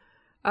 B,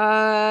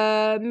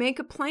 make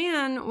a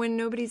plan when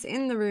nobody's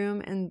in the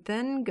room and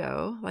then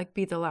go, like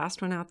be the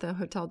last one out the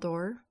hotel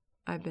door?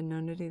 I've been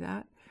known to do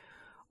that.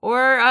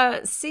 Or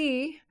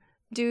C,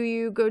 do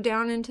you go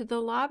down into the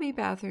lobby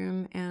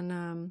bathroom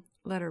and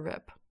let her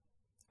rip?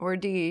 Or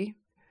D,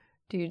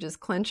 do you just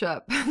clench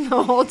up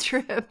the whole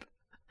trip?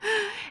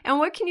 And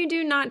what can you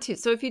do not to?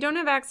 So if you don't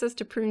have access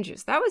to prune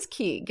juice, that was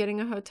key. Getting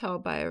a hotel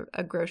by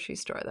a grocery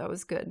store, that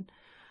was good.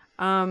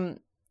 Can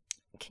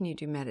you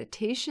do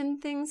meditation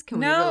things? Can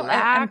we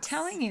relax? I'm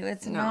telling you,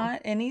 it's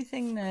not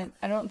anything that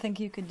I don't think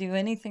you could do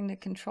anything to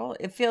control.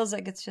 It feels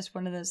like it's just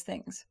one of those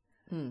things.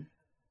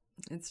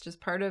 It's just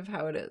part of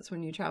how it is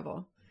when you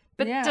travel.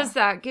 But Yeah. does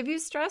that give you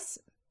stress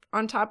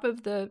on top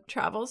of the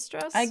travel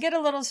stress? I get a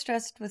little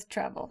stressed with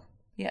travel.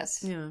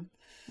 Yes. Yeah.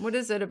 What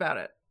is it about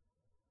it?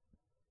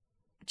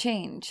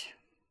 Change.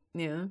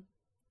 Yeah.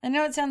 I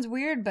know it sounds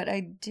weird, but I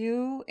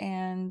do,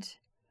 and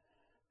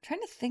I'm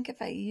trying to think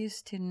if I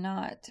used to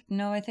not.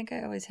 No, I think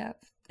I always have.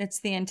 It's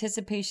the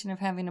anticipation of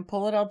having to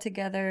pull it all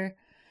together.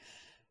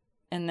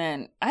 And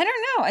then, I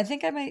don't know, I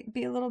think I might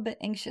be a little bit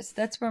anxious.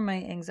 That's where my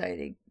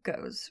anxiety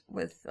goes,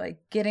 with like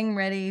getting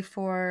ready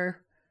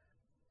for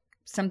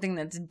something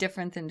that's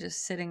different than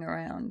just sitting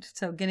around.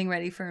 So getting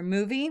ready for a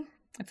movie,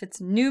 if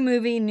it's new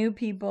movie, new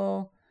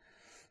people,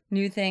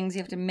 new things,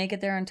 you have to make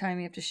it there on time,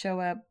 you have to show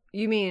up.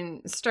 You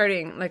mean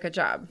starting like a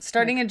job?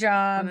 Starting a on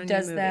job new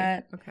does movie.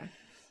 that. Okay.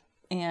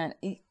 And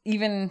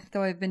even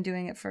though I've been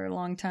doing it for a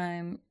long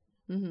time,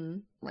 Mm-hmm.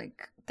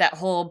 like that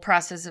whole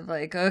process of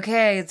like,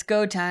 okay, it's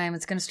go time.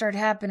 It's going to start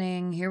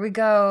happening. Here we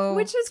go.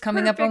 Which is It's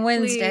coming up on perfectly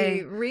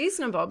Wednesday.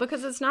 reasonable,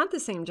 because it's not the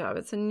same job.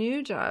 It's a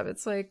new job.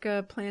 It's like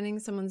planning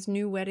someone's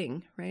new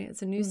wedding, right?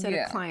 It's a new set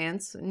Yeah. of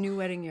clients, a new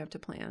wedding you have to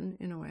plan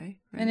in a way.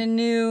 Right? And a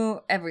new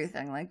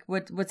everything. Like,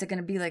 what's it going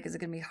to be like? Is it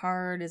going to be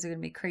hard? Is it going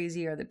to be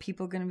crazy? Are the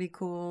people going to be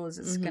cool? Is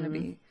this going to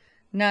be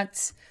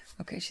nuts?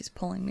 Okay, she's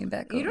pulling me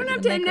back you over don't to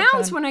have the to microphone.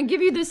 announce when I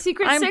give you the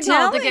secret I'm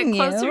signal to get telling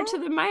closer you to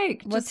the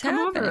mic. What's Just come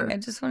happening? over. I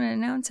just want to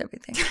announce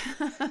everything.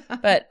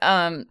 But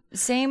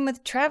same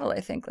with travel, I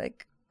think.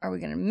 Like, are we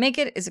going to make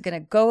it? Is it going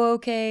to go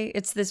okay?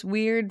 It's this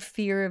weird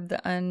fear of the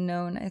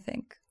unknown, I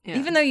think. Yeah.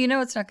 Even though you know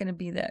it's not going to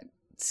be that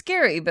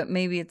scary, but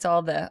maybe it's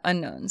all the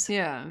unknowns.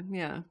 Yeah,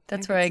 yeah.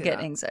 That's can where I see get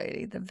that.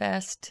 anxiety. The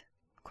vast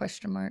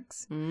question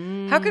marks.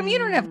 How come you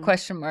don't have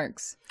question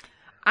marks?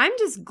 I'm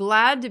just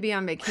glad to be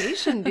on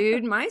vacation,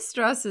 dude. My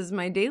stress is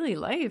my daily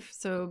life.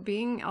 So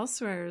being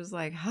elsewhere is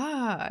like,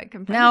 I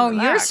can finally Now,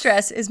 your relax.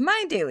 stress is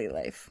my daily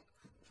life.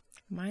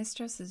 My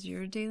stress is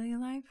your daily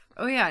life?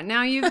 Oh, yeah.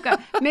 Now you've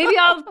got... Maybe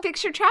I'll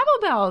fix your travel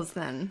bells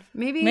then.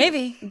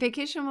 Maybe.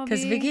 Vacation will be...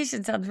 Because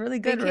vacation sounds really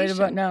good right vacation.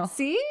 about now.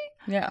 See?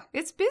 Yeah.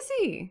 It's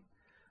busy.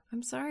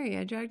 I'm sorry.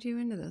 I dragged you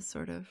into this,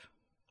 sort of.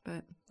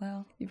 But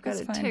Well, you've got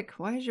that's a fine. tick.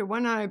 Why is your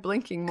one eye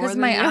blinking more Because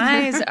than my the other?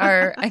 eyes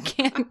are, I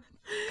can't,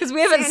 Because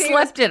we haven't Sandy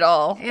slept at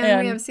all.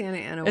 And we have Santa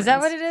Ana. Is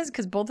that wings. what it is?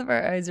 Because both of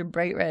our eyes are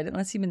bright red,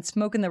 unless you've been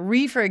smoking the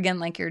reefer again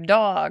like your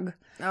dog.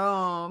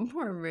 Oh,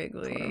 poor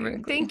Wrigley. Poor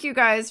Wrigley. Thank you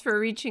guys for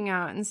reaching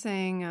out and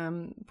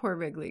saying poor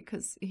Wrigley,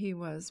 because he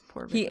was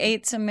poor Wrigley. He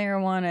ate some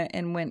marijuana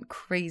and went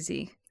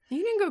crazy. He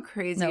didn't go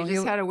crazy. No, he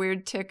just he- had a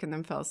weird tick and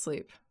then fell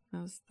asleep.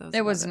 That was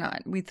It was about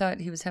not. We thought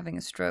he was having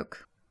a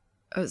stroke.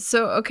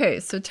 So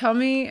tell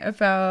me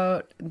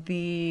about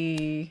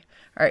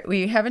all right,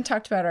 we haven't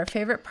talked about our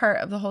favorite part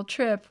of the whole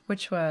trip,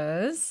 which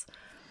was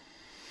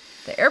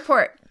the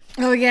airport.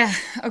 Oh, yeah.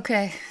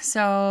 Okay.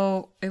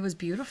 So it was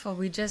beautiful.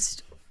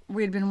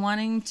 We had been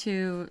wanting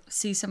to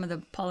see some of the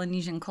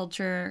Polynesian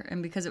culture,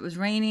 and because it was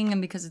raining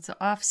and because it's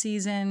the off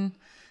season,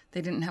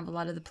 they didn't have a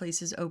lot of the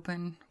places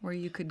open where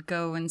you could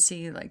go and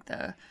see like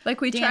the Like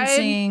we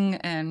dancing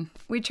and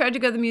tried to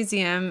go to the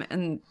museum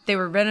and they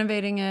were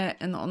renovating it,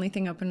 and the only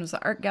thing open was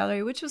the art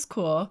gallery, which was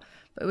cool,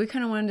 but we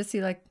kind of wanted to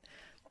see like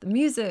the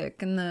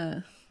music and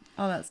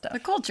all that stuff. the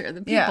culture,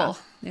 the people.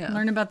 Yeah, yeah.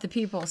 Learn about the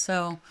people.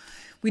 So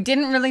we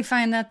didn't really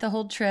find that the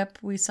whole trip.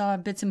 We saw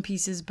bits and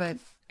pieces, but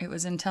it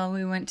was until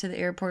we went to the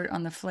airport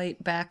on the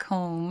flight back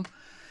home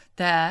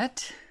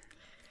that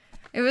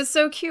It was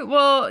so cute.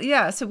 Well,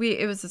 yeah, so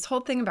it was this whole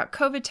thing about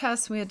COVID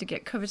tests. We had to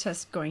get COVID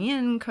tests going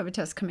in, COVID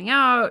tests coming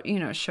out,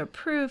 show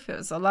proof. It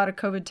was a lot of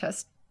COVID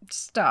test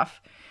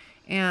stuff.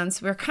 And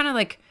so we were kind of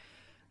like,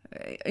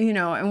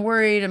 and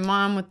worried, and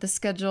mom with the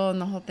schedule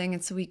and the whole thing.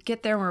 And so we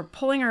get there and we're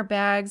pulling our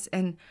bags,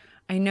 and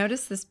I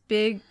noticed this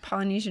big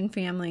Polynesian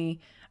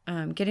family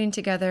getting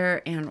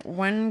together, and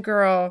one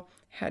girl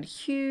had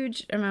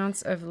huge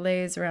amounts of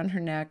lays around her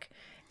neck,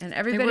 and they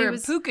everybody were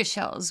was puka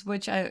shells,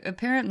 which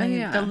apparently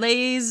yeah. the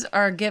lays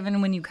are given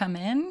when you come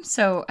in.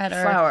 So at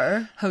our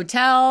flower.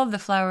 hotel, the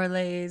flower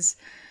lays.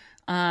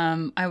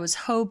 I was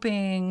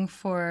hoping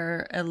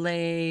for a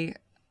lay.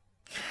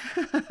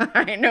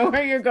 I know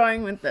where you're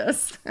going with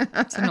this.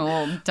 It's an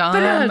old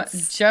dumb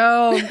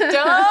joke.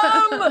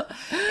 Dumb.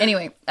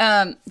 Anyway,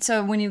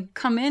 so when you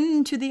come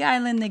into the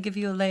island, they give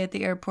you a lei at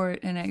the airport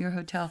and at your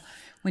hotel.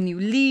 When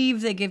you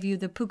leave, they give you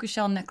the puka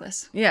shell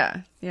necklace.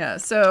 Yeah.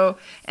 So,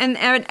 and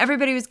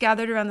everybody was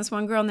gathered around this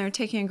one girl, and they were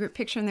taking a group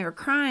picture, and they were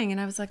crying. And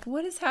I was like,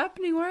 what is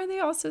happening? Why are they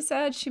all so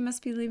sad? She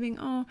must be leaving.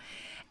 Oh.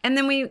 And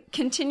then we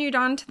continued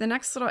on to the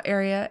next little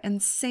area,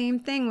 and same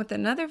thing with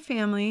another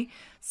family.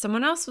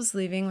 Someone else was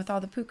leaving with all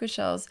the puka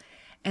shells.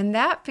 And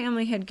that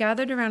family had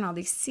gathered around all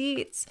these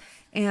seats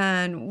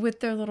and with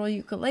their little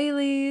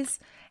ukuleles,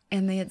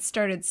 and they had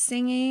started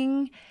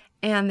singing,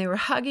 and they were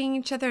hugging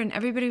each other, and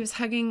everybody was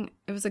hugging.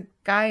 It was a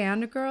guy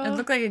and a girl. It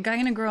looked like a guy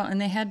and a girl, and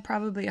they had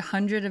probably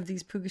 100 of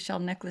these puka shell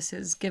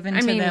necklaces given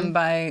to them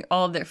by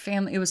all of their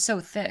family. It was so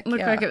thick.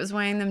 Looked like it was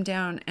weighing them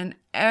down, and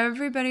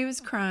everybody was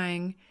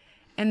crying,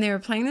 and they were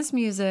playing this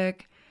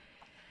music,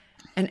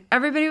 and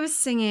everybody was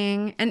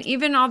singing, and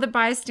even all the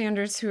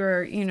bystanders who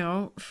are,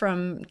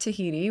 from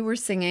Tahiti were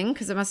singing,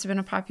 because it must have been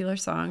a popular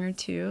song or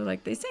two.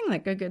 Like, they sang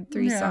like a good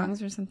 3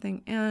 songs or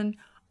something, and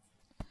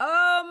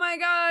oh my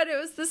God, it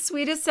was the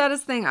sweetest,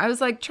 saddest thing. I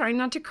was like trying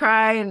not to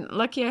cry, and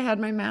lucky I had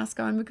my mask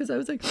on, because I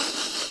was like,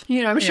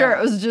 I'm sure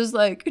it was just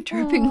like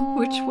dripping.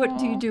 What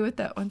do you do with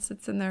that once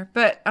it's in there?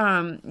 But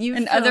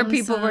and other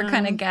people were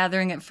kind of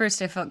gathering. At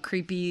first, I felt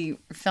creepy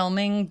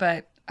filming,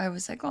 but I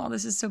was like, oh,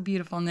 this is so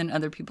beautiful. And then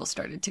other people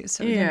started to,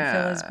 so it didn't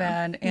feel as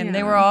bad. And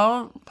they were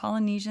all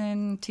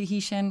Polynesian,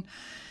 Tahitian,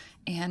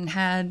 and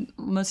had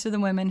most of the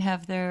women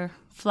have their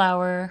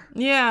flower.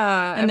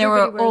 Yeah. And there were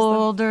everybody wears them.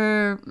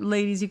 older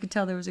ladies. You could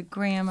tell there was a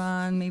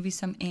grandma and maybe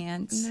some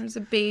aunts. And there was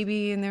a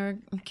baby, and they were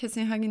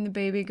kissing, hugging the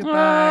baby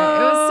goodbye. It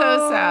was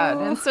so sad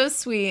and so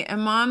sweet.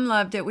 And Mom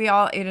loved it. We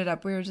all ate it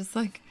up. We were just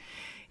like,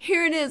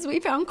 here it is.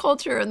 We found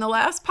culture in the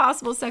last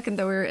possible second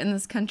that we were in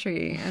this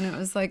country. And it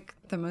was like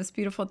the most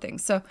beautiful thing.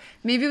 So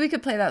maybe we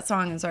could play that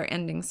song as our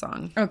ending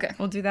song. Okay.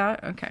 We'll do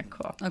that? Okay,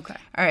 cool. Okay.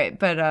 All right.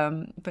 But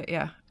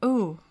yeah.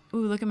 Ooh,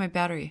 look at my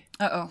battery.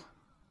 Uh-oh.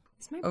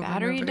 Is my Over and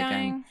battery over again.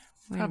 dying?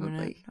 Wait a Probably.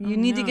 minute. You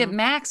need to get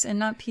Macs and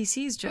not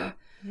PCs, Joe.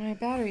 My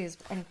battery is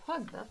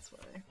unplugged. That's why.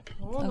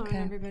 Hold Okay.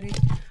 on, everybody.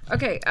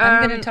 Okay.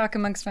 I'm going to talk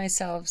amongst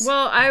myself.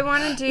 Well, I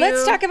want to do.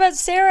 Let's talk about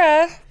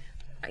Sarah,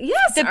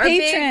 Yes, the our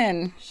big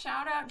patron.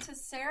 shout out to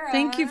Sarah.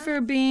 Thank you for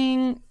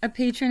being a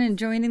patron and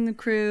joining the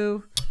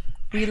crew.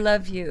 We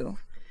love you.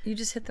 You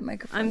just hit the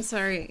microphone. I'm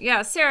sorry.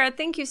 Yeah, Sarah,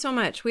 thank you so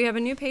much. We have a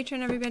new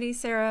patron, everybody.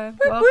 Sarah,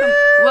 woo!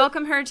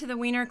 welcome her to the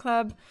Wiener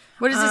Club.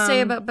 What does it say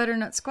about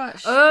butternut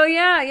squash? Oh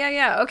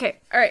yeah. Okay,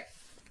 all right.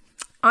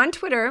 On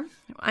Twitter,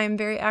 I am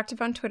very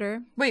active on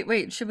Twitter.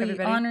 Wait. Should we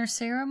Everybody. honor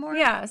Sarah more?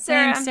 Yeah,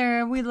 Sarah. Thanks,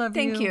 Sarah. We love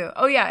you. Thank you.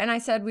 Oh yeah, and I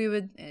said we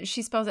would.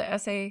 She spells it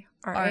SARA,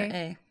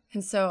 R.A.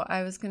 and so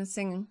I was gonna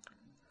sing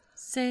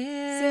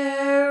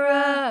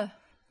Sarah.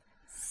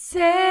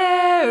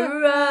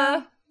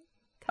 Sarah.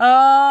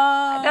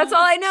 Oh, That's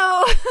all I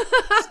know.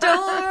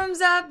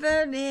 storms are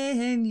burning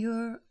in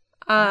your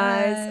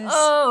Eyes. eyes.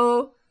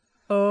 Oh.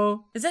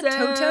 Oh, Is that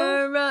Toto?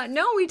 Sarah.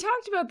 No, we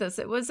talked about this.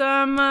 It was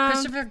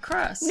Christopher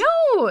Cross.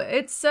 No,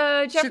 it's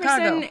Jefferson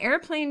Chicago.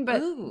 Airplane,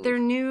 but their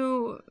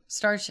new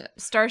Starship.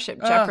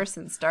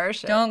 Jefferson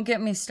Starship. Don't get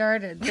me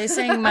started. They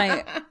sang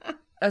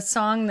a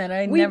song that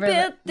I we never.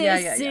 built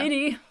this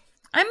city.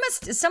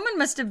 Someone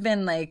must have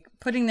been like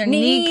putting their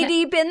Knee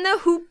deep in the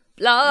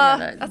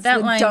hoopla. That's that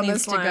the line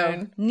needs dumbest to go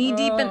line. knee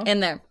deep in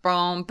there.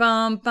 Bum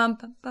bum bum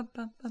bum bum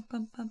bum bum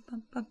bum bum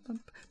bum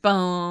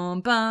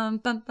bum bum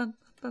bum bum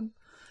bum.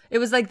 It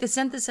was like the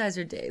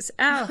synthesizer days.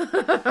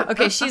 Ow.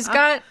 Okay, she's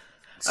got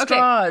straws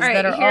all right,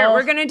 that are here, all.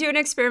 we're going to do an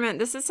experiment.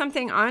 This is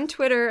something on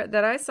Twitter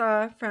that I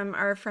saw from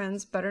our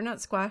friends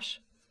Butternut Squash.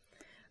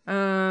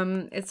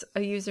 It's a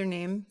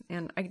username,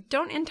 and I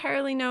don't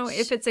entirely know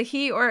if it's a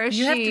he or a she.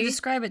 You have to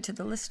describe it to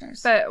the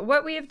listeners. But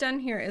what we have done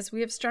here is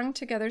we have strung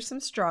together some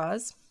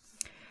straws.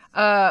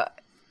 In our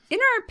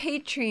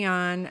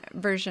Patreon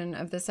version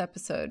of this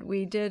episode,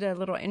 we did a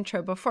little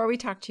intro before we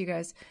talked to you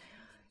guys.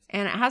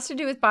 And it has to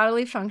do with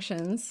bodily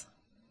functions.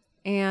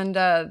 And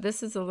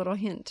this is a little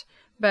hint.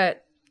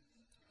 But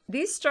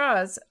these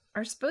straws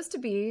are supposed to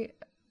be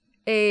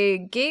a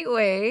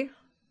gateway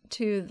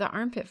to the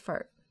armpit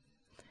fart.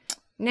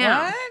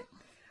 Now, What?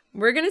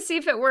 we're going to see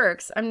if it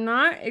works. I'm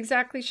not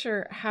exactly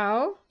sure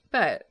how,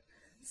 but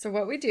so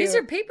what we do... These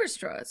are paper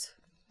straws.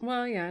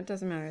 Well, yeah, it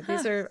doesn't matter.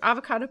 These are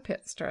avocado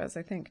pit straws,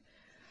 I think.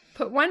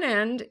 Put one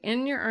end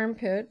in your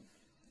armpit.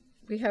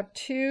 We have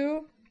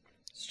two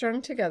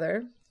strung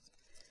together.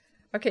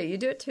 Okay, you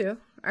do it too.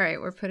 All right,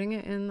 we're putting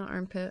it in the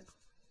armpit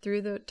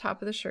through the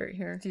top of the shirt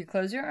here. Do you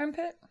close your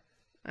armpit?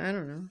 I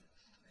don't know.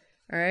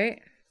 All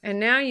right. And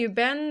now you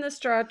bend the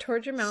straw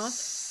towards your mouth.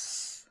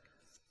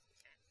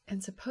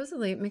 And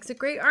supposedly it makes a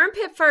great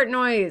armpit fart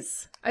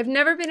noise. I've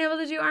never been able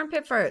to do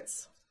armpit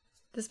farts.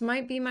 This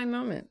might be my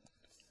moment.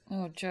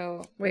 Oh,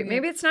 Joe. Wait,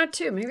 maybe it's not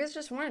two. Maybe it's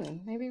just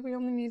one. Maybe we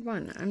only need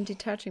one. I'm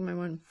detaching my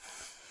one.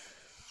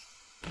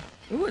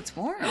 Ooh, it's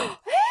warm. Hey,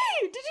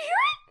 did you hear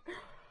it?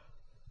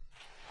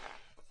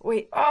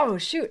 Wait, oh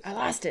shoot, I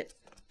lost it.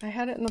 I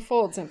had it in the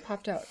folds and it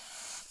popped out.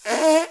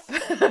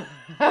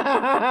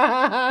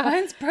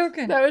 Mine's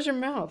broken. That was your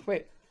mouth.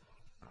 Wait.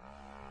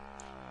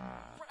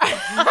 It's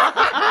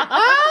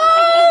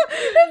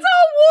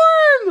all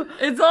warm.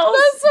 It's all.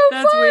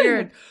 That's fun.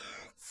 Weird.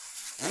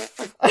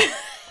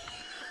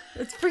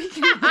 It's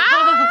freaking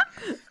out.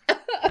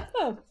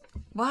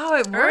 Wow,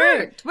 it worked.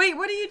 right. Wait,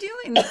 what are you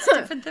doing? That's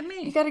different than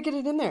You me. got to get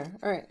it in there.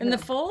 All right. In the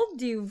fold?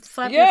 Do you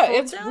flap your Yeah, folds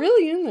it's down?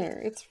 really in there.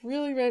 It's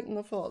really right in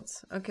the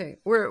folds. Okay,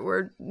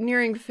 we're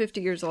nearing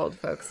 50 years old,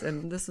 folks,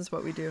 and this is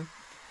what we do.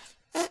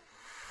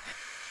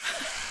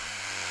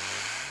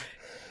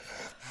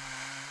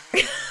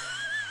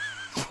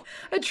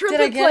 A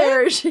trumpet get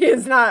player, she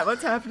is not.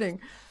 What's happening?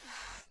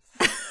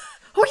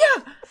 Oh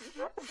yeah,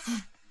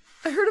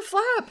 I heard a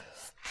flap.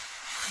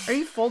 Are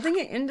you folding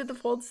it into the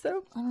folds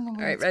though? I don't know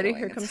where All right, it's ready? going.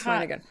 Here It's comes hot.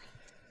 mine again.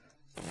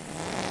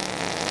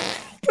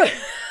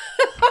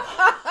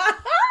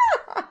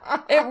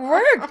 It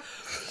worked.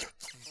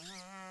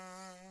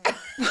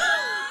 Yahoo!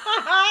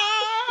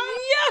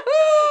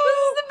 This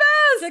is the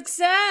best.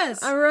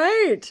 Success. All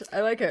right, I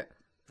like it.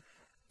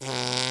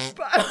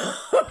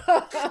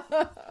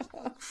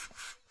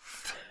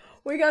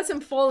 We got some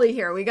Foley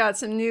here. We got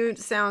some new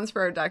sounds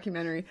for our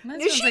documentary.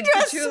 Mine She sounds like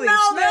just patchouli.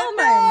 smelled Smell it.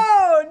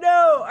 mine.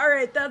 No. All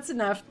right, that's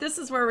enough. This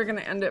is where we're going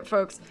to end it,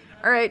 folks.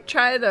 All right,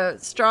 try the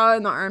straw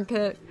in the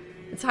armpit.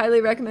 It's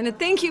highly recommended.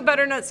 Thank you,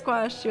 Butternut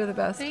Squash. You're the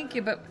best. Thank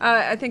you, but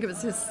I think it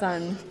was his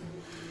son.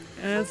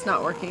 And it's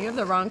not working. You have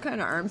the wrong kind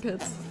of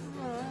armpits.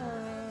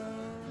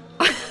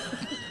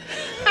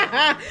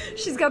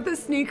 She's got the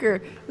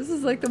sneaker. This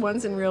is like the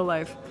ones in real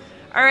life.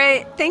 All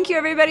right. Thank you,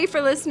 everybody,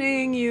 for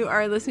listening. You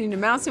are listening to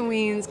Mouse and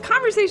Weens,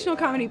 conversational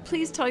comedy.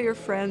 Please tell your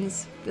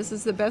friends. This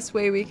is the best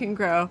way we can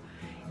grow.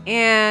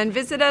 And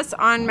visit us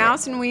on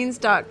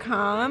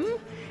mouseandweens.com.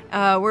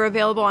 We're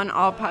available on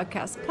all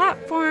podcast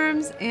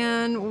platforms.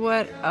 And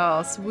what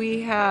else?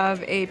 We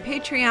have a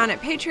Patreon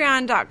at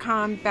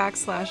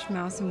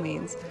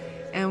patreon.com/mouseandweens.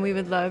 And we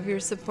would love your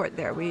support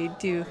there. We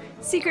do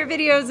secret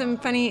videos and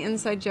funny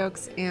inside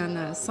jokes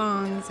and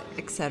songs,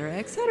 etc.,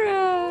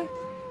 etc.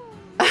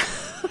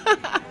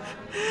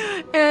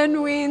 And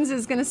Weens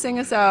is going to sing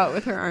us out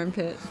with her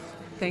armpit.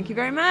 Thank you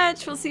very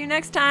much. We'll see you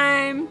next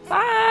time.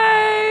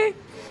 Bye.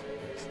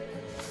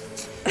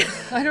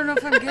 I don't know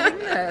if I'm getting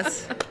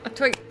this.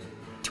 Wait,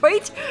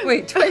 Tweet.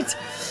 wait, wait.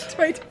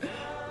 Tweet.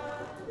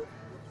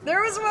 There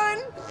was one.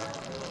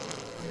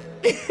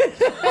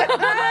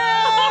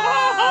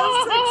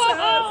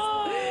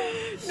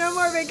 Success. No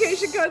more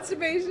vacation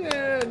constipation.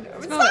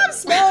 Stop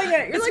smelling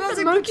it. You're It like smells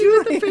the like monkey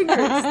with the finger.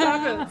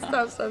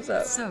 Stop it.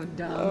 Stop. So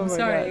dumb. Oh my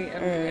Sorry, God.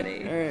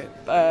 everybody. All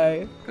right.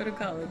 Bye. Go to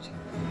college.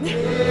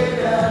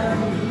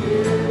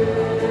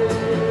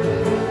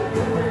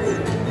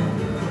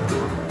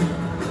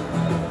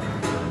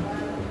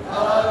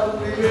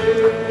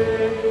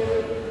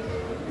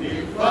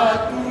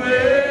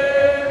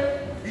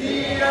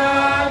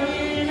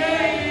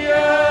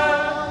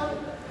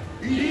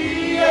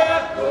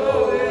 Ia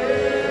koe,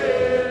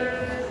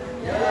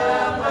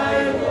 ia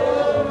mai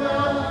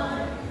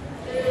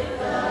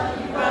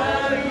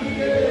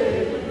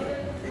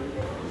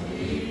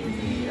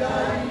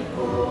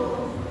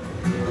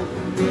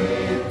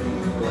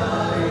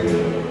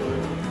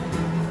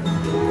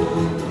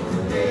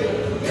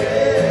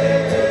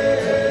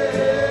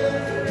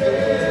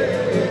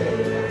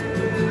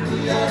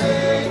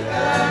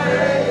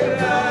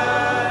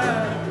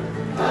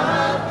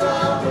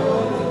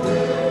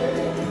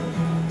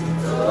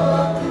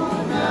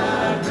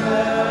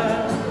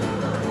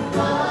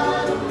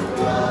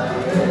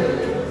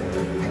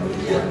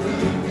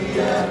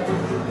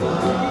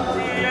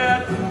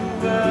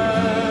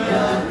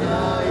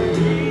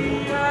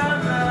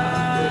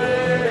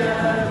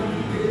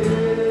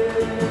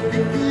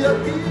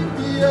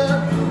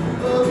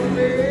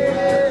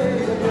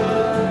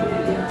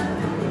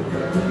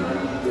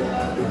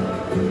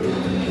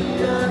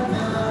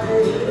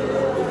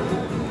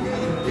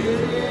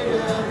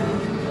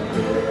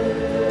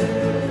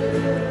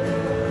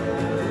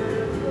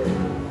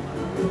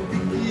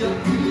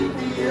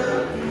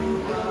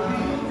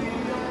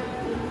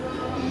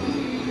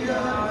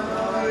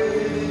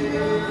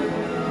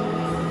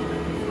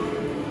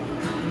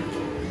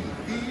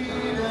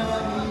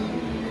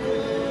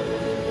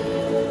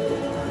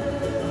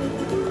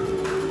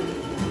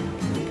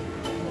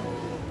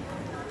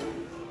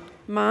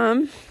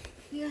Mom.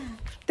 Yeah.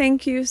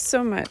 Thank you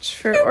so much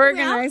for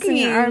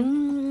organizing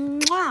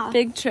our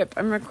big trip.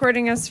 I'm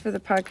recording us for the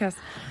podcast.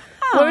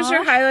 What was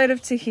your highlight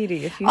of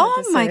Tahiti, if you had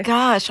to say? My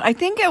gosh. I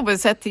think it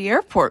was at the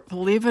airport,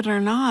 believe it or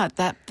not.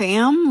 That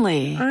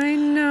family. I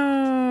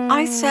know.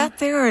 I sat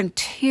there in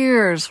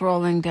tears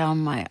rolling down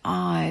my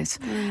eyes.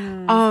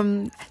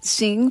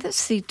 Seeing the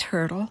sea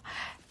turtle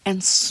and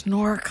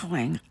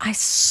snorkeling. I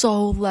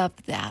so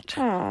loved that.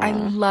 I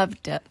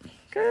loved it.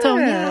 Good. So,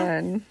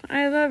 yeah.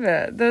 I love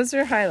it. Those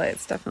are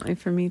highlights definitely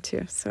for me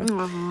too. So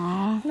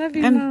love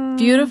you, And Mom.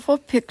 beautiful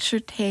picture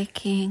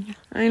taking.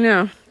 I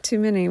know. Too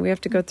many. We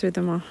have to go through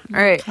them all.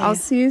 All right. Okay. I'll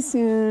see you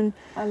soon.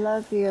 I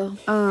love you.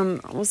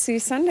 We'll see you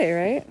Sunday,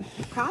 right?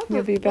 Probably.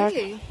 You'll be back.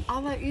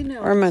 I'll let you know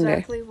Or Monday.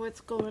 exactly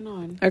what's going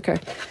on. Okay.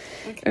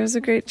 It was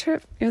a great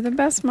trip. You're the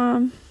best,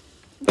 Mom.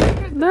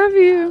 Love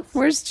you.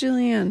 Where's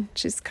Julianne?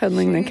 She's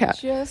cuddling the cat.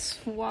 She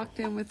just walked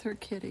in with her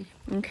kitty.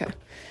 Okay.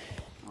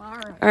 All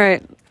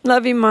right.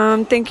 Love you,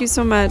 Mom. Thank you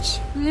so much.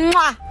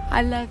 Mwah!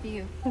 I love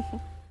you.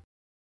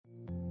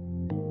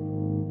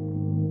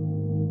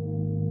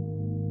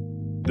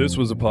 This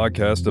was a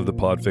podcast of the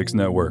Podfix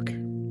Network.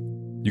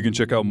 You can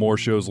check out more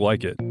shows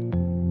like it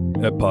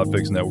at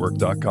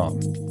podfixnetwork.com.